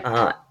 Yep.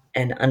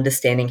 And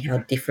understanding how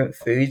different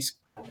foods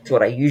to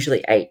what I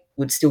usually ate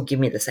would still give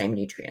me the same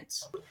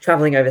nutrients.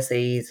 Traveling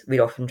overseas, we'd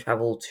often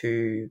travel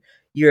to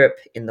Europe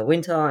in the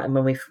winter, and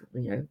when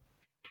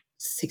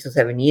 6 or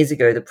 7 years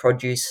ago, the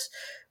produce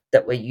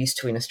that we're used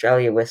to in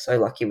Australia, we're so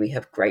lucky we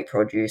have great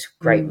produce,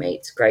 great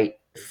meats, great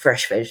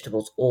fresh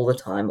vegetables all the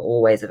time,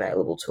 always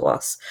available to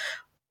us.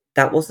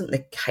 That wasn't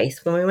the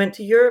case when we went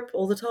to Europe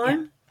all the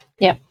time.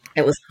 Yeah.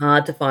 It was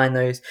hard to find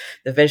the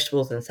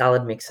vegetables and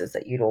salad mixes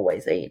that you'd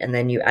always eat. And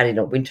then you add in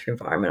a winter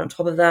environment on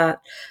top of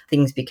that.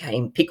 Things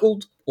became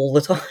pickled all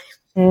the time.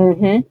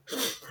 And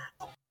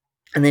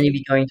then you'd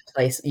be going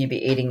to you'd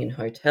be eating in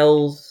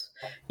hotels,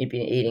 you'd be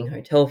eating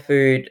hotel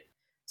food.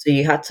 So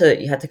you had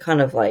to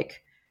kind of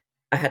like,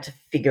 I had to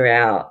figure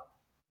out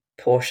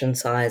portion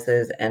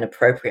sizes and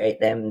appropriate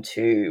them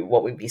to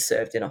what would be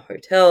served in a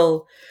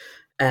hotel,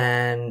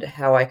 and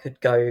how I could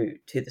go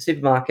to the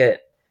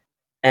supermarket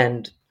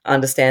and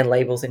understand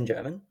labels in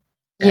German.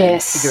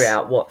 And figure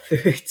out what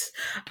foods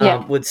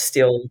would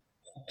still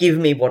give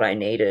me what I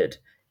needed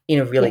in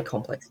a really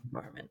complex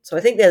environment. So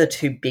I think they're the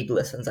two big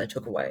lessons I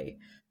took away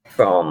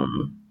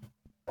from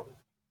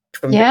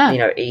from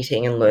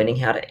eating and learning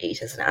how to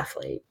eat as an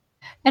athlete.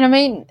 And I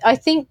mean, I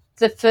think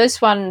the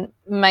first one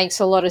makes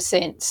a lot of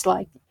sense,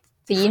 like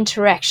the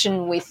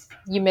interaction with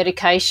your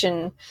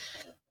medication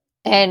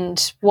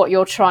and what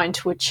you're trying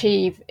to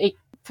achieve.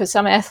 For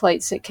some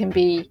athletes, it can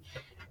be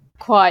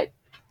quite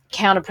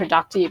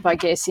counterproductive, I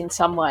guess, in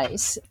some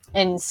ways.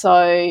 And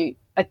so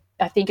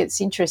I think it's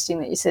interesting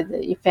that you said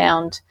that you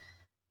found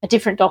a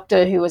different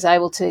doctor who was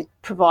able to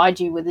provide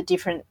you with a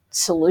different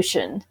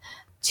solution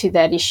to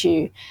that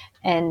issue.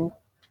 And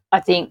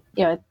I think,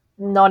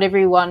 not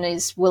everyone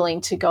is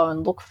willing to go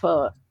and look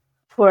for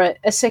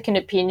a second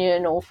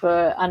opinion or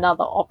for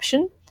another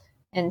option.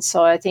 And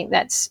so I think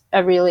that's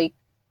a really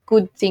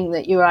good thing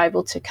that you're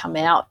able to come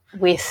out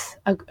with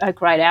a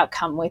great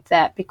outcome with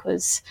that,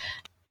 because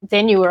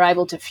then you were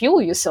able to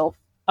fuel yourself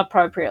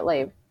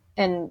appropriately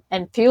and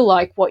feel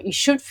like what you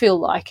should feel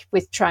like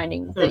with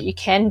training, that you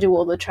can do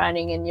all the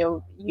training and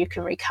you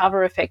can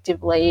recover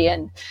effectively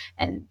and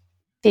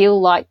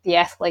feel like the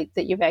athlete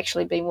that you've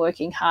actually been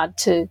working hard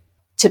to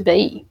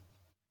be.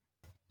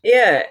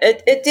 Yeah,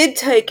 it did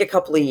take a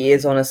couple of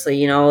years,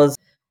 honestly.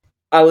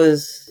 I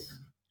was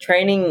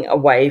training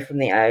away from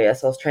the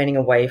AIS. I was training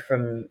away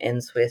from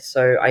NSWIS,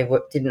 so I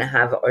didn't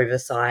have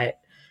oversight,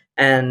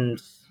 and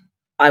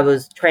I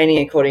was training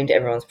according to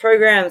everyone's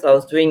programs. I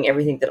was doing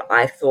everything that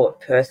I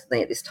thought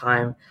personally at this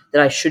time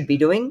that I should be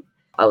doing.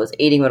 I was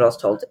eating what I was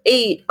told to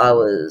eat. I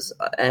was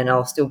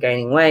still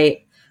gaining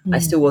weight. I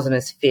still wasn't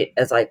as fit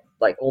as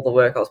all the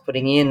work I was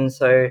putting in.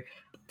 So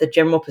the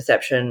general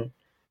perception,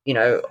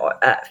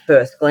 at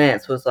first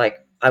glance was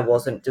like I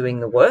wasn't doing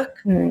the work,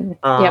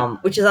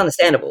 which is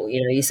understandable.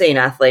 You see an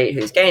athlete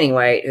who's gaining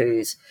weight,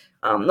 who's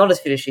not as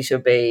fit as she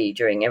should be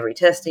during every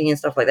testing and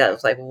stuff like that.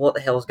 It's like, well, what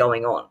the hell's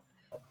going on?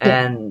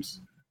 And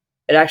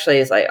it actually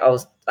is like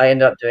I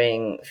ended up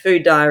doing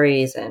food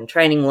diaries and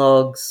training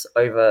logs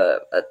over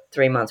a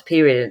 3-month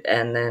period,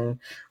 and then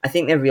I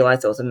think they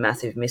realized there was a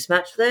massive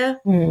mismatch there,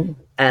 and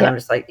I'm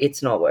just like,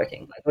 it's not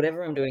working. Like,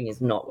 whatever I'm doing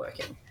is not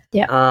working.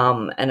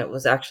 And it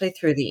was actually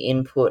through the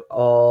input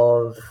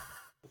of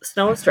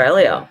Snow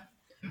Australia,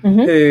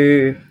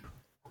 who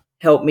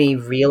helped me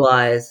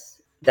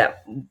realize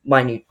that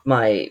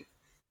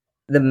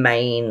the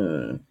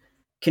main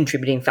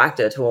contributing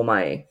factor to all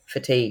my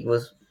fatigue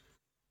was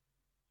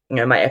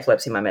my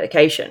epilepsy, my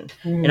medication.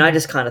 And I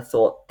just kind of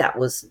thought that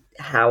was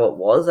how it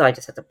was. I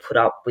just had to put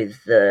up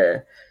with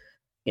the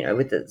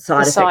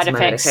side effects of my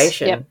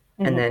medication.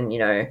 And then,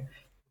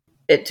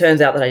 it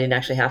turns out that I didn't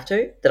actually have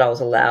to, that I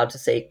was allowed to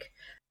seek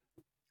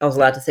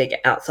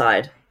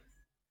outside,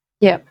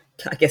 I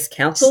guess,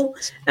 counsel.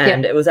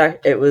 And it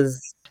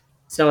was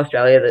Snow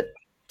Australia that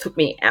took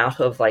me out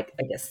of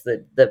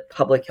the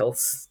public health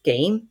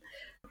scheme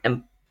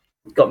and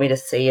got me to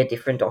see a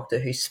different doctor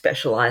who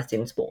specialized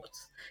in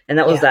sports. And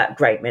that was that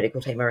great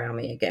medical team around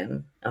me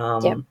again.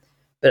 But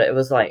it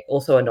was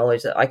also a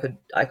knowledge that I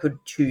could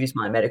choose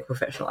my medical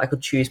professional. I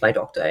could choose my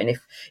doctor. And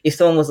if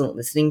someone wasn't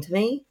listening to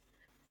me,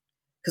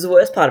 because the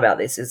worst part about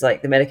this is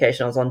the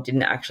medication I was on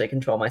didn't actually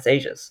control my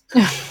seizures.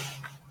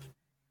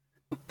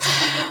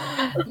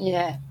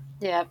 Yeah.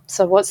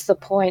 So what's the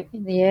point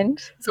in the end?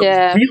 So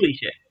it's really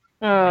shit.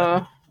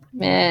 Oh,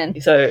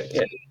 man. So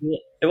it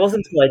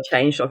wasn't until I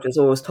changed doctors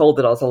or was told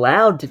that I was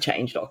allowed to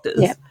change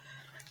doctors.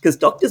 Because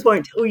doctors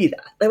won't tell you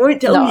that. They won't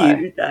tell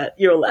you that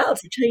you're allowed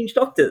to change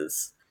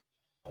doctors.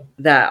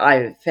 That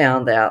I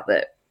found out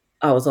that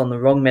I was on the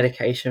wrong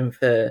medication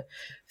for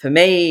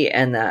me,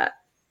 and that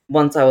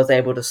once I was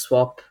able to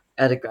swap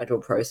at a gradual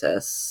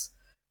process,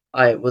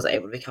 I was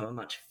able to become a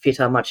much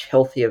fitter, much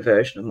healthier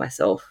version of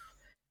myself,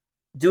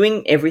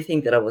 doing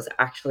everything that I was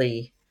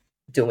actually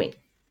doing,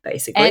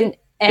 basically. And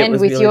it was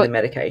with really the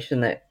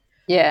medication that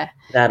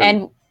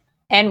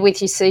and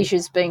with your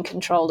seizures being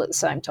controlled at the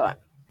same time.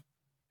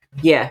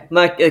 Yeah,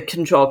 my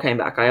control came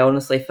back. I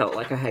honestly felt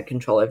like I had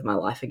control over my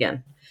life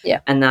again.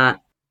 And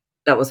that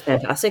was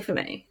fantastic for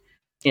me.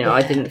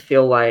 I didn't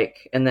feel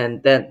like, and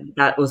then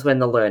that was when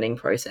the learning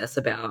process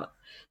about,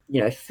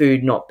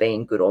 food not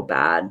being good or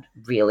bad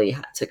really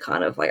had to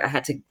kind of I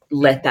had to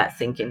let that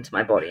sink into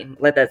my body,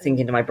 let that sink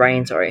into my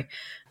brain. Sorry.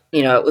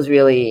 It was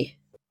really,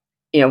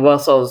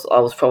 whilst I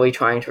was probably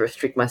trying to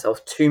restrict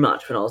myself too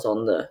much when I was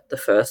on the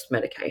first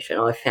medication,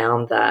 I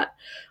found that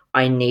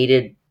I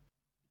needed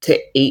to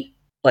eat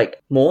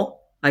more,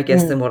 I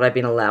guess, than what I've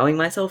been allowing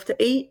myself to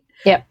eat.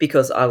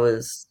 Because I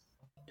was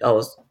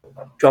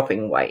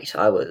dropping weight.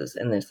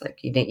 And it's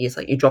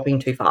you're dropping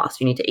too fast.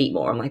 You need to eat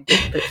more. I'm like,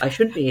 but I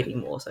shouldn't be eating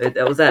more. So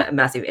there was a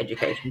massive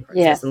education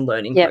process and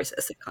learning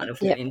process that kind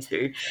of went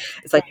into.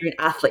 It's like, you're an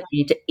athlete. You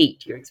need to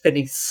eat. You're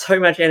expending so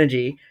much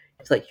energy.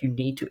 It's like, you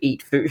need to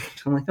eat food.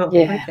 I'm like,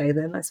 okay,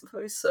 then I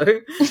suppose so.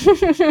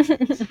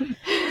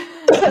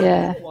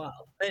 Wow.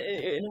 And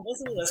it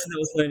wasn't a lesson that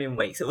was learned in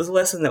weeks. It was a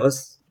lesson that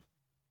was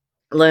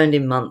learned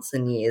in months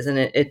and years. And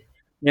it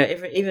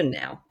even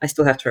now, I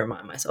still have to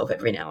remind myself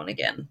every now and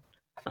again,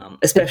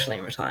 especially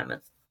in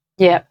retirement.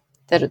 Yeah,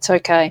 that it's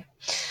okay.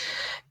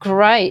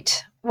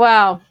 Great.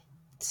 Wow.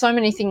 so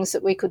many things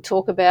that we could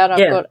talk about. I've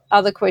Yeah. got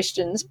other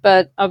questions,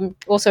 but I'm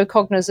also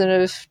cognizant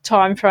of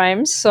time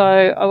frames, so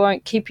I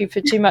won't keep you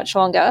for too much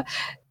longer.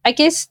 I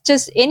guess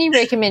just any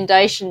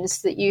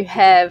recommendations that you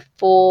have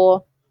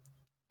for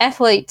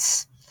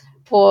athletes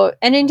or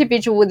an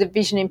individual with a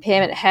vision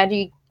impairment. How do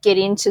you get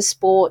into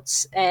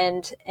sports?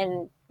 And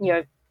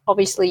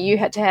obviously you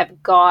had to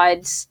have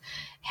guides.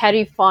 How do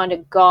you find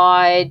a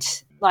guide?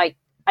 Like,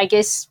 I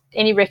guess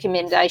any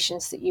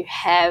recommendations that you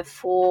have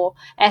for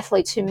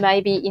athletes who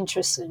may be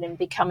interested in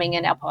becoming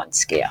an alpine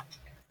skier?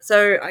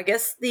 So I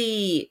guess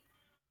the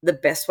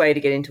best way to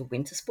get into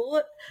winter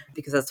sport,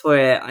 because that's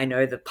where I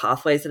know the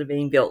pathways that are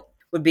being built,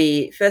 would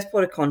be first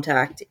port of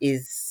contact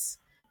is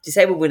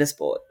Disabled Winter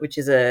Sport, which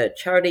is a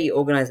charity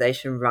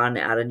organisation run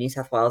out of New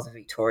South Wales and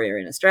Victoria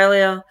in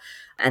Australia.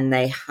 And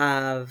they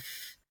have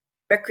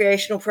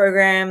recreational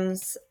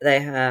programs, they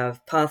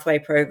have pathway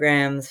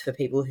programs for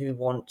people who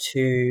want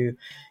to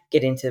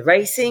get into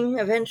racing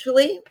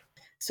eventually.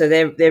 So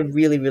they're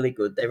really, really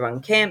good. They run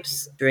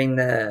camps during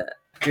the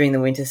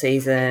winter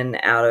season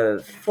out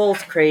of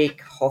Falls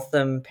Creek,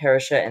 Hotham,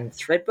 Perisher, and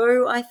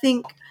Thredbo, I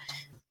think.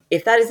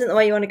 If that isn't the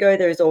way you want to go,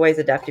 there is always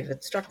adaptive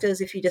instructors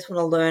if you just want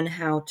to learn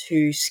how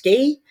to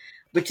ski,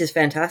 which is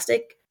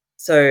fantastic.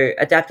 So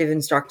adaptive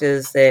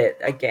instructors, they're,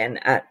 again,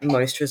 at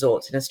most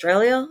resorts in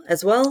Australia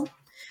as well.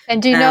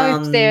 And do you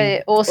know if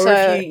they're also...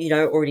 Or if you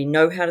already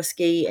know how to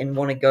ski and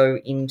want to go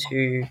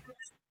into...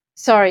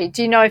 Sorry,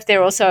 do you know if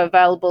they're also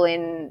available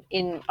in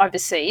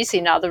overseas,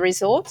 in other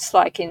resorts,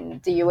 like in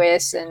the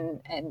US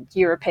and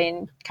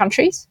European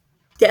countries?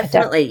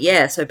 Definitely,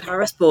 yeah. So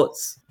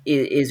parasports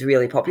is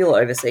really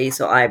popular overseas.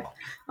 So I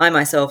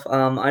myself,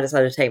 I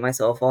decided to take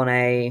myself on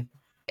a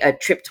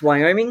trip to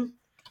Wyoming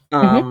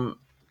a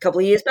couple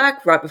of years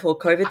back, right before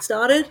COVID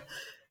started.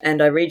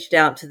 And I reached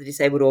out to the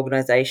disabled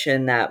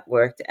organisation that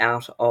worked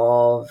out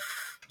of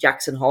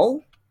Jackson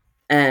Hole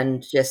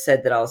and just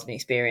said that I was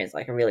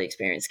a really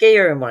experienced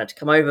skier and wanted to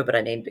come over, but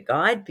I needed a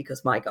guide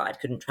because my guide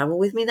couldn't travel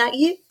with me that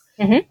year.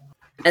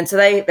 And so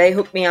they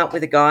hooked me up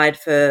with a guide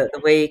for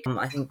the week.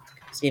 I think,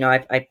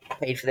 I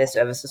paid for their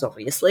services,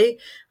 obviously,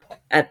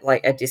 at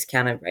like a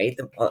discounted rate.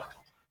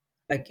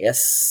 I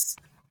guess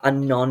a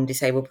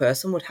non-disabled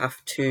person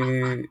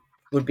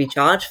would be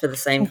charged for the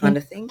same kind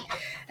of thing.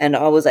 And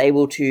I was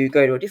able to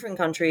go to a different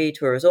country,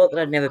 to a resort that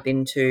I'd never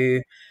been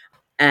to,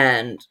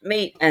 and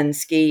meet and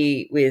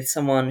ski with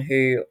someone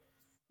who,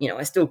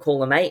 I still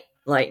call a mate,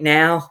 like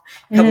now,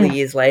 a couple of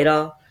years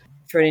later,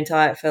 for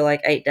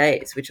 8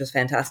 days, which was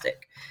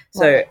fantastic.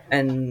 So,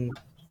 and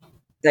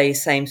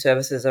these same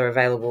services are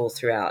available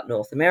throughout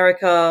North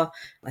America.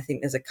 I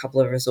think there's a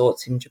couple of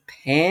resorts in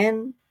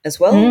Japan as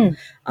well,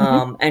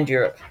 and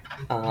Europe.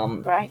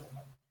 Right.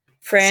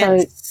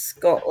 France,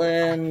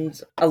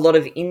 Scotland, a lot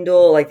of the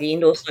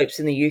indoor slopes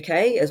in the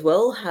UK as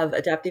well have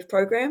adaptive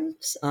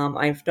programs,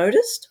 I've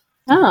noticed.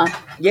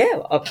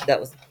 Yeah, that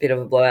was a bit of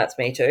a blowout to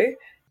me too.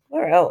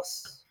 Where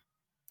else?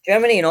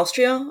 Germany and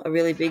Austria are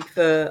really big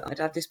for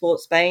adaptive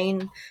sports.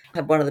 Spain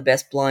have one of the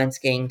best blind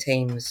skiing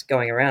teams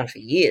going around for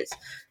years.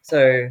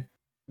 So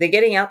they're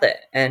getting out there,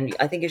 and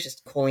I think it's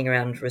just calling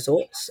around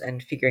resorts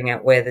and figuring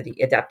out where the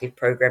adaptive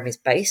program is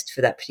based for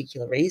that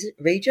particular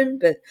region,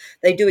 but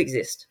they do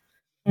exist.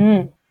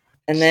 And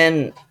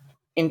then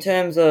in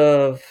terms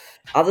of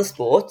other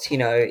sports,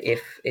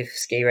 if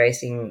ski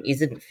racing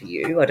isn't for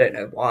you, I don't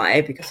know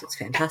why, because it's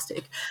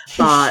fantastic,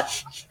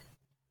 but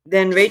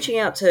then reaching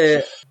out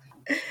to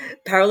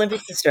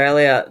Paralympics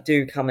Australia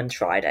do come and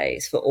try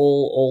days for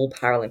all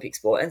Paralympic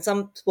sport, and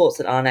some sports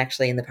that aren't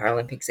actually in the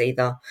Paralympics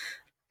either,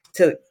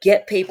 to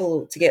get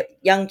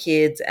young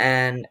kids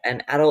and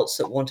adults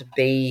that want to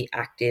be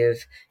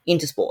active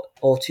into sport,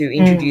 or to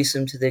introduce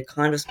them to the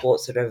kind of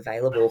sports that are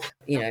available,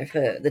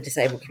 for the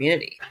disabled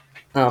community,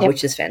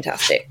 which is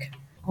fantastic.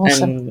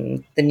 Awesome.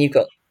 And then you've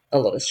got a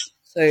lot of...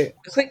 So a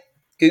quick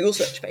Google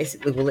search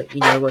basically will let you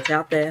know what's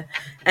out there.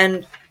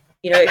 And,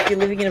 if you're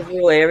living in a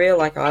rural area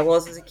like I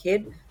was as a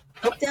kid,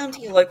 pop down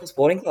to your local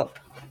sporting club.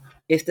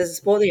 If there's a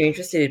sport that you're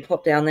interested in,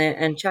 pop down there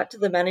and chat to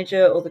the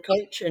manager or the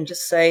coach and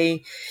just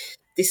say,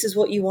 this is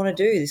what you want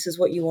to do, this is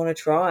what you want to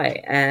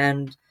try.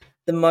 And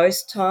the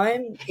most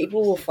time,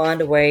 people will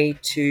find a way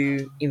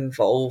to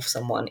involve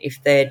someone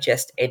if they're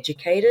just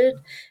educated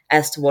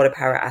as to what a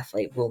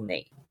para-athlete will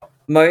need.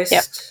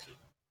 Most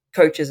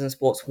coaches in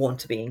sports want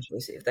to be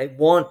inclusive. They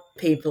want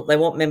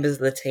members of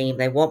the team,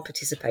 they want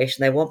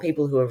participation, they want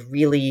people who are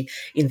really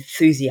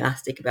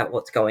enthusiastic about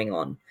what's going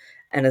on.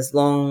 And as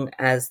long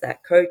as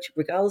that coach,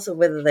 regardless of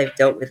whether they've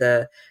dealt with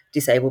a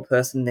disabled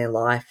person in their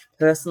life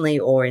personally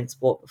or in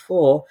sport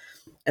before,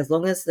 as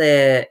long as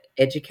they're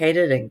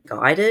educated and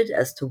guided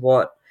as to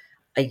what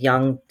a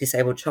young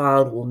disabled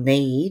child will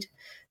need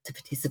to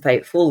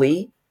participate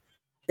fully,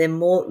 they're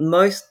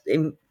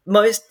in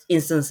most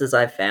instances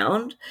I've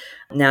found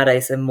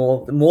nowadays, they're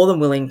more than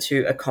willing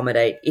to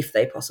accommodate if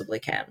they possibly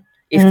can,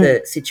 if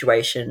the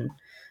situation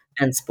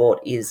and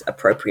sport is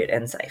appropriate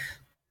and safe.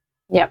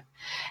 Yep.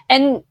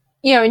 And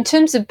in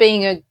terms of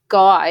being a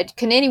guide,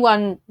 can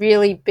anyone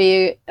really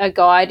be a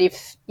guide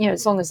if,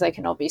 as long as they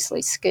can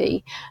obviously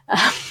ski?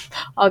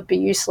 I'd be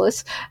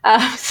useless.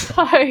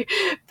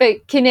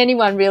 But can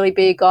anyone really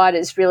be a guide?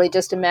 It's really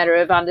just a matter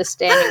of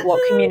understanding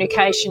what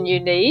communication you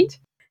need.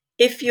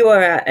 If you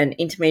are at an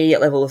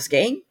intermediate level of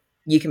skiing,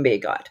 you can be a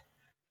guide.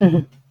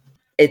 Mm-hmm.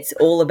 It's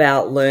all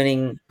about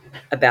learning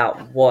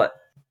about what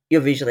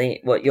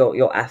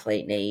your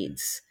athlete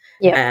needs.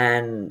 Yeah.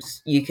 And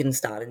you can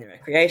start in the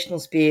recreational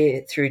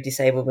sphere through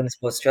Disabled Women's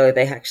Sports Australia.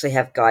 They actually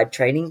have guide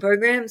training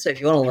programs. So if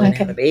you want to learn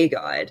how to be a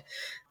guide,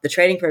 the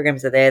training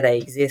programs are there. They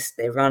exist.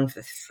 They run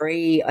for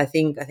free. I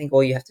think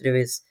all you have to do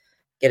is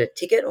get a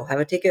ticket or have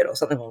a ticket or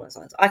something along those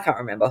lines. I can't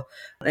remember.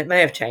 It may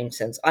have changed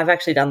since. I've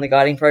actually done the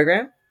guiding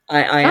program.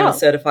 I am a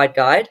certified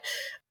guide.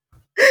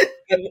 I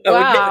would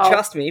never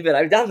trust me, but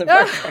I've done the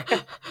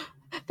program.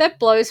 That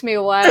blows me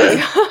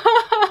away.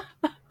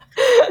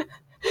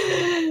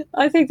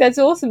 I think that's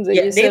awesome that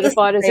you're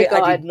certified as a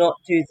guide. I did not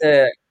do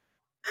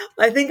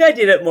I think I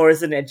did it more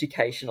as an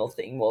educational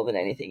thing more than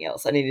anything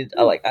else.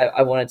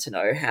 I wanted to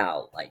know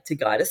how, to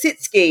guide a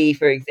sit ski,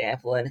 for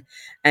example,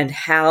 and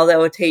how they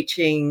were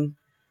teaching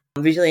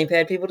visually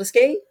impaired people to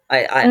ski.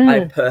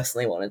 I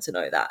personally wanted to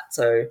know that.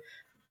 So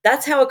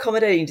that's how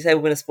accommodating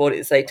disabled women's sport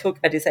is. They took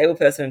a disabled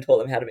person and taught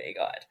them how to be a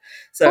guide.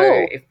 So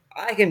if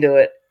I can do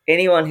it,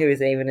 anyone who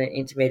is even an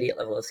intermediate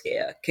level of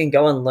skier can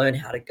go and learn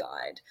how to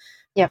guide.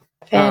 Yeah,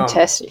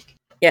 fantastic.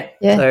 Yeah,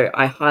 so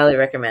I highly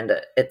recommend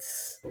it.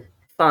 It's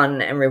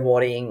fun and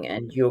rewarding,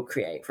 and you'll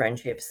create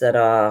friendships that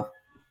are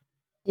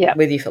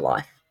with you for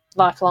life.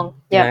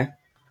 Lifelong, yeah.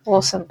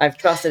 Awesome. I've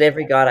trusted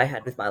every guide I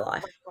had with my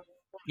life.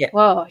 Yeah.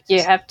 Well,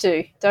 you have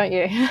to, don't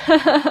you?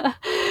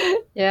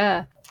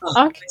 Yeah.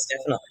 Okay.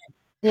 Definitely.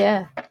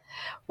 Yeah.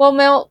 Well,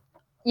 Mel,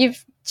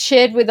 you've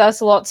shared with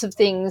us lots of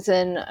things,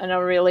 and I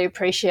really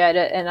appreciate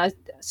it. And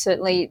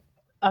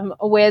I'm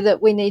aware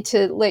that we need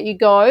to let you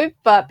go.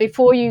 But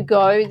before you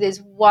go, there's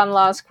one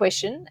last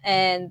question,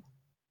 and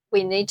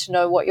we need to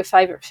know what your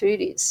favourite food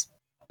is.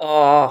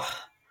 Oh,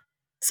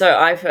 so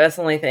I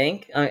personally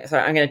think, I'm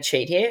going to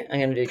cheat here. I'm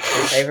going to do 2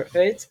 favourite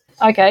foods.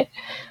 Okay.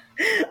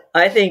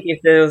 I think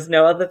if there was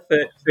no other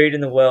food in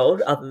the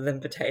world other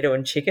than potato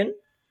and chicken,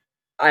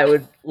 I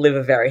would live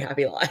a very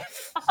happy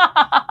life.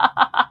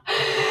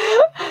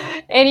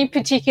 Any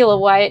particular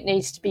way it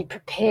needs to be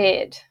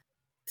prepared?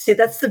 See,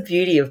 that's the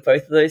beauty of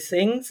both of those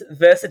things.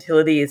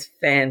 Versatility is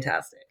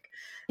fantastic.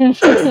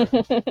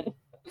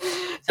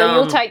 So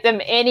you'll take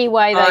them any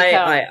way they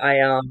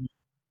come.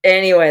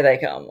 Any way they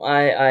come.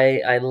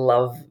 I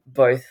love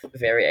both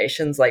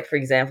variations. Like, for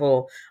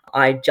example,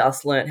 I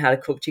just learned how to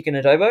cook chicken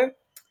adobo,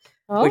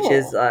 which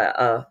is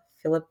a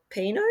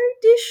Filipino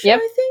dish,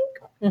 I think.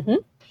 Mm-hmm.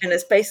 And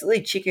it's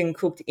basically chicken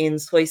cooked in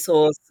soy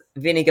sauce,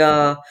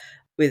 vinegar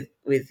with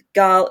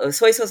garlic,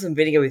 soy sauce and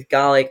vinegar with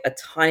garlic, a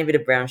tiny bit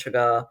of brown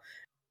sugar,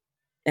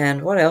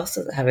 and what else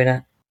does it have in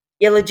it?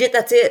 Yeah, legit,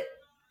 that's it.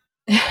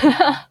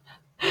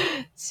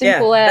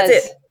 Simple as.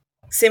 That's it.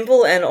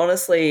 Simple, and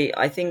honestly,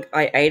 I think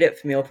I ate it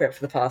for meal prep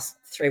for the past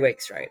 3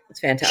 weeks straight. It's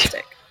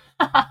fantastic.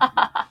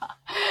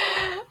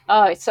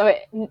 So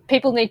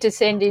people need to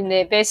send in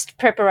their best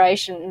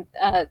preparation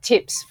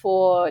tips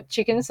for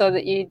chicken so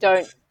that you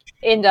don't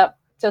end up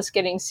just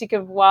getting sick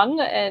of one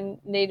and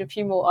need a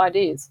few more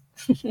ideas.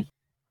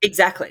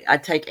 Exactly.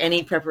 I'd take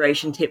any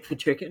preparation tip for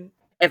chicken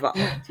ever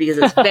because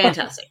it's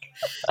fantastic.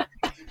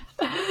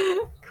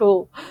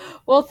 Cool.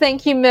 Well,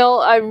 thank you, Mel.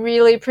 I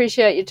really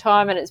appreciate your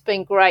time, and it's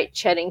been great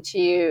chatting to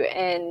you,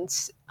 and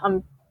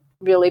I'm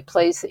really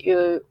pleased that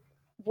you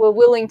were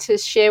willing to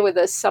share with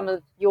us some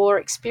of your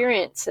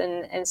experience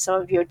and some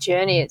of your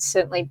journey. It's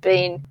certainly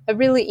been a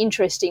really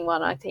interesting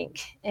one, I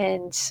think,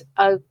 and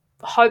I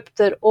hope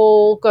that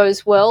all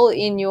goes well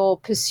in your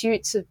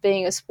pursuits of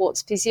being a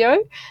sports physio.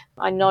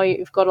 I know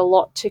you've got a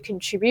lot to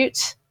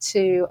contribute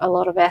to a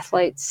lot of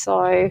athletes,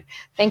 so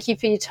thank you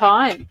for your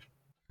time.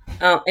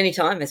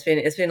 Anytime. It's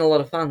been a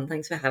lot of fun.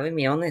 Thanks for having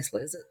me on this,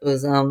 Liz.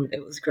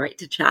 It was great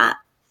to chat.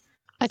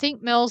 I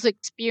think Mel's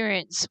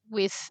experience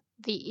with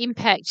the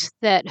impact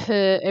that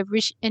her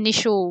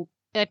initial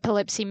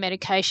epilepsy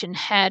medication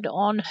had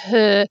on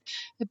her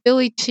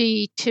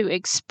ability to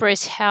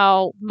express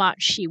how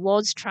much she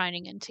was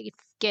training and to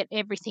get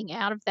everything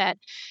out of that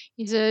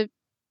is a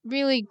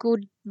really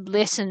good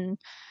lesson.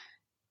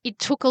 It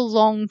took a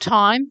long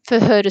time for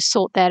her to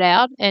sort that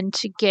out and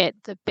to get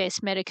the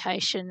best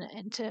medication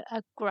and to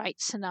a great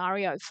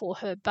scenario for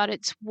her, but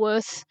it's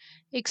worth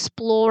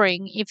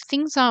exploring. If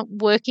things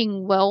aren't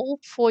working well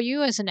for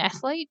you as an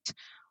athlete,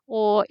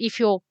 or if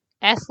you're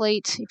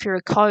if you're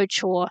a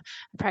coach or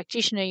a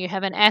practitioner, you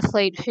have an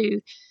athlete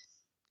who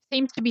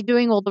seems to be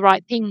doing all the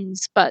right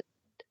things, but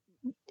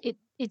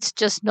it's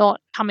just not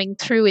coming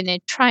through in their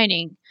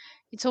training,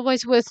 it's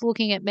always worth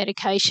looking at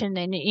medication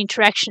and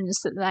interactions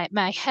that they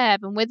may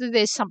have and whether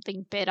there's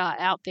something better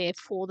out there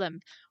for them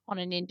on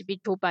an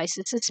individual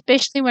basis,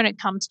 especially when it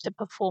comes to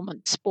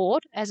performance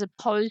sport, as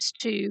opposed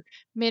to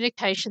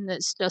medication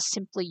that's just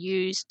simply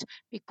used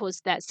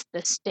because that's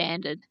the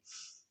standard.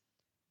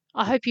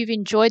 I hope you've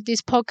enjoyed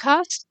this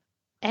podcast.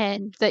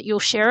 and that you'll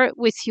share it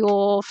with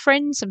your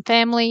friends and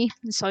family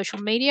and social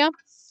media.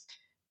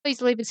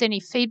 Please leave us any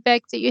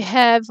feedback that you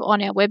have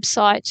on our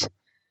website.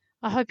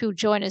 I hope you'll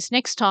join us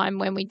next time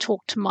when we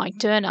talk to Mike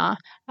Derner,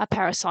 a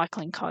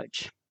paracycling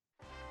coach.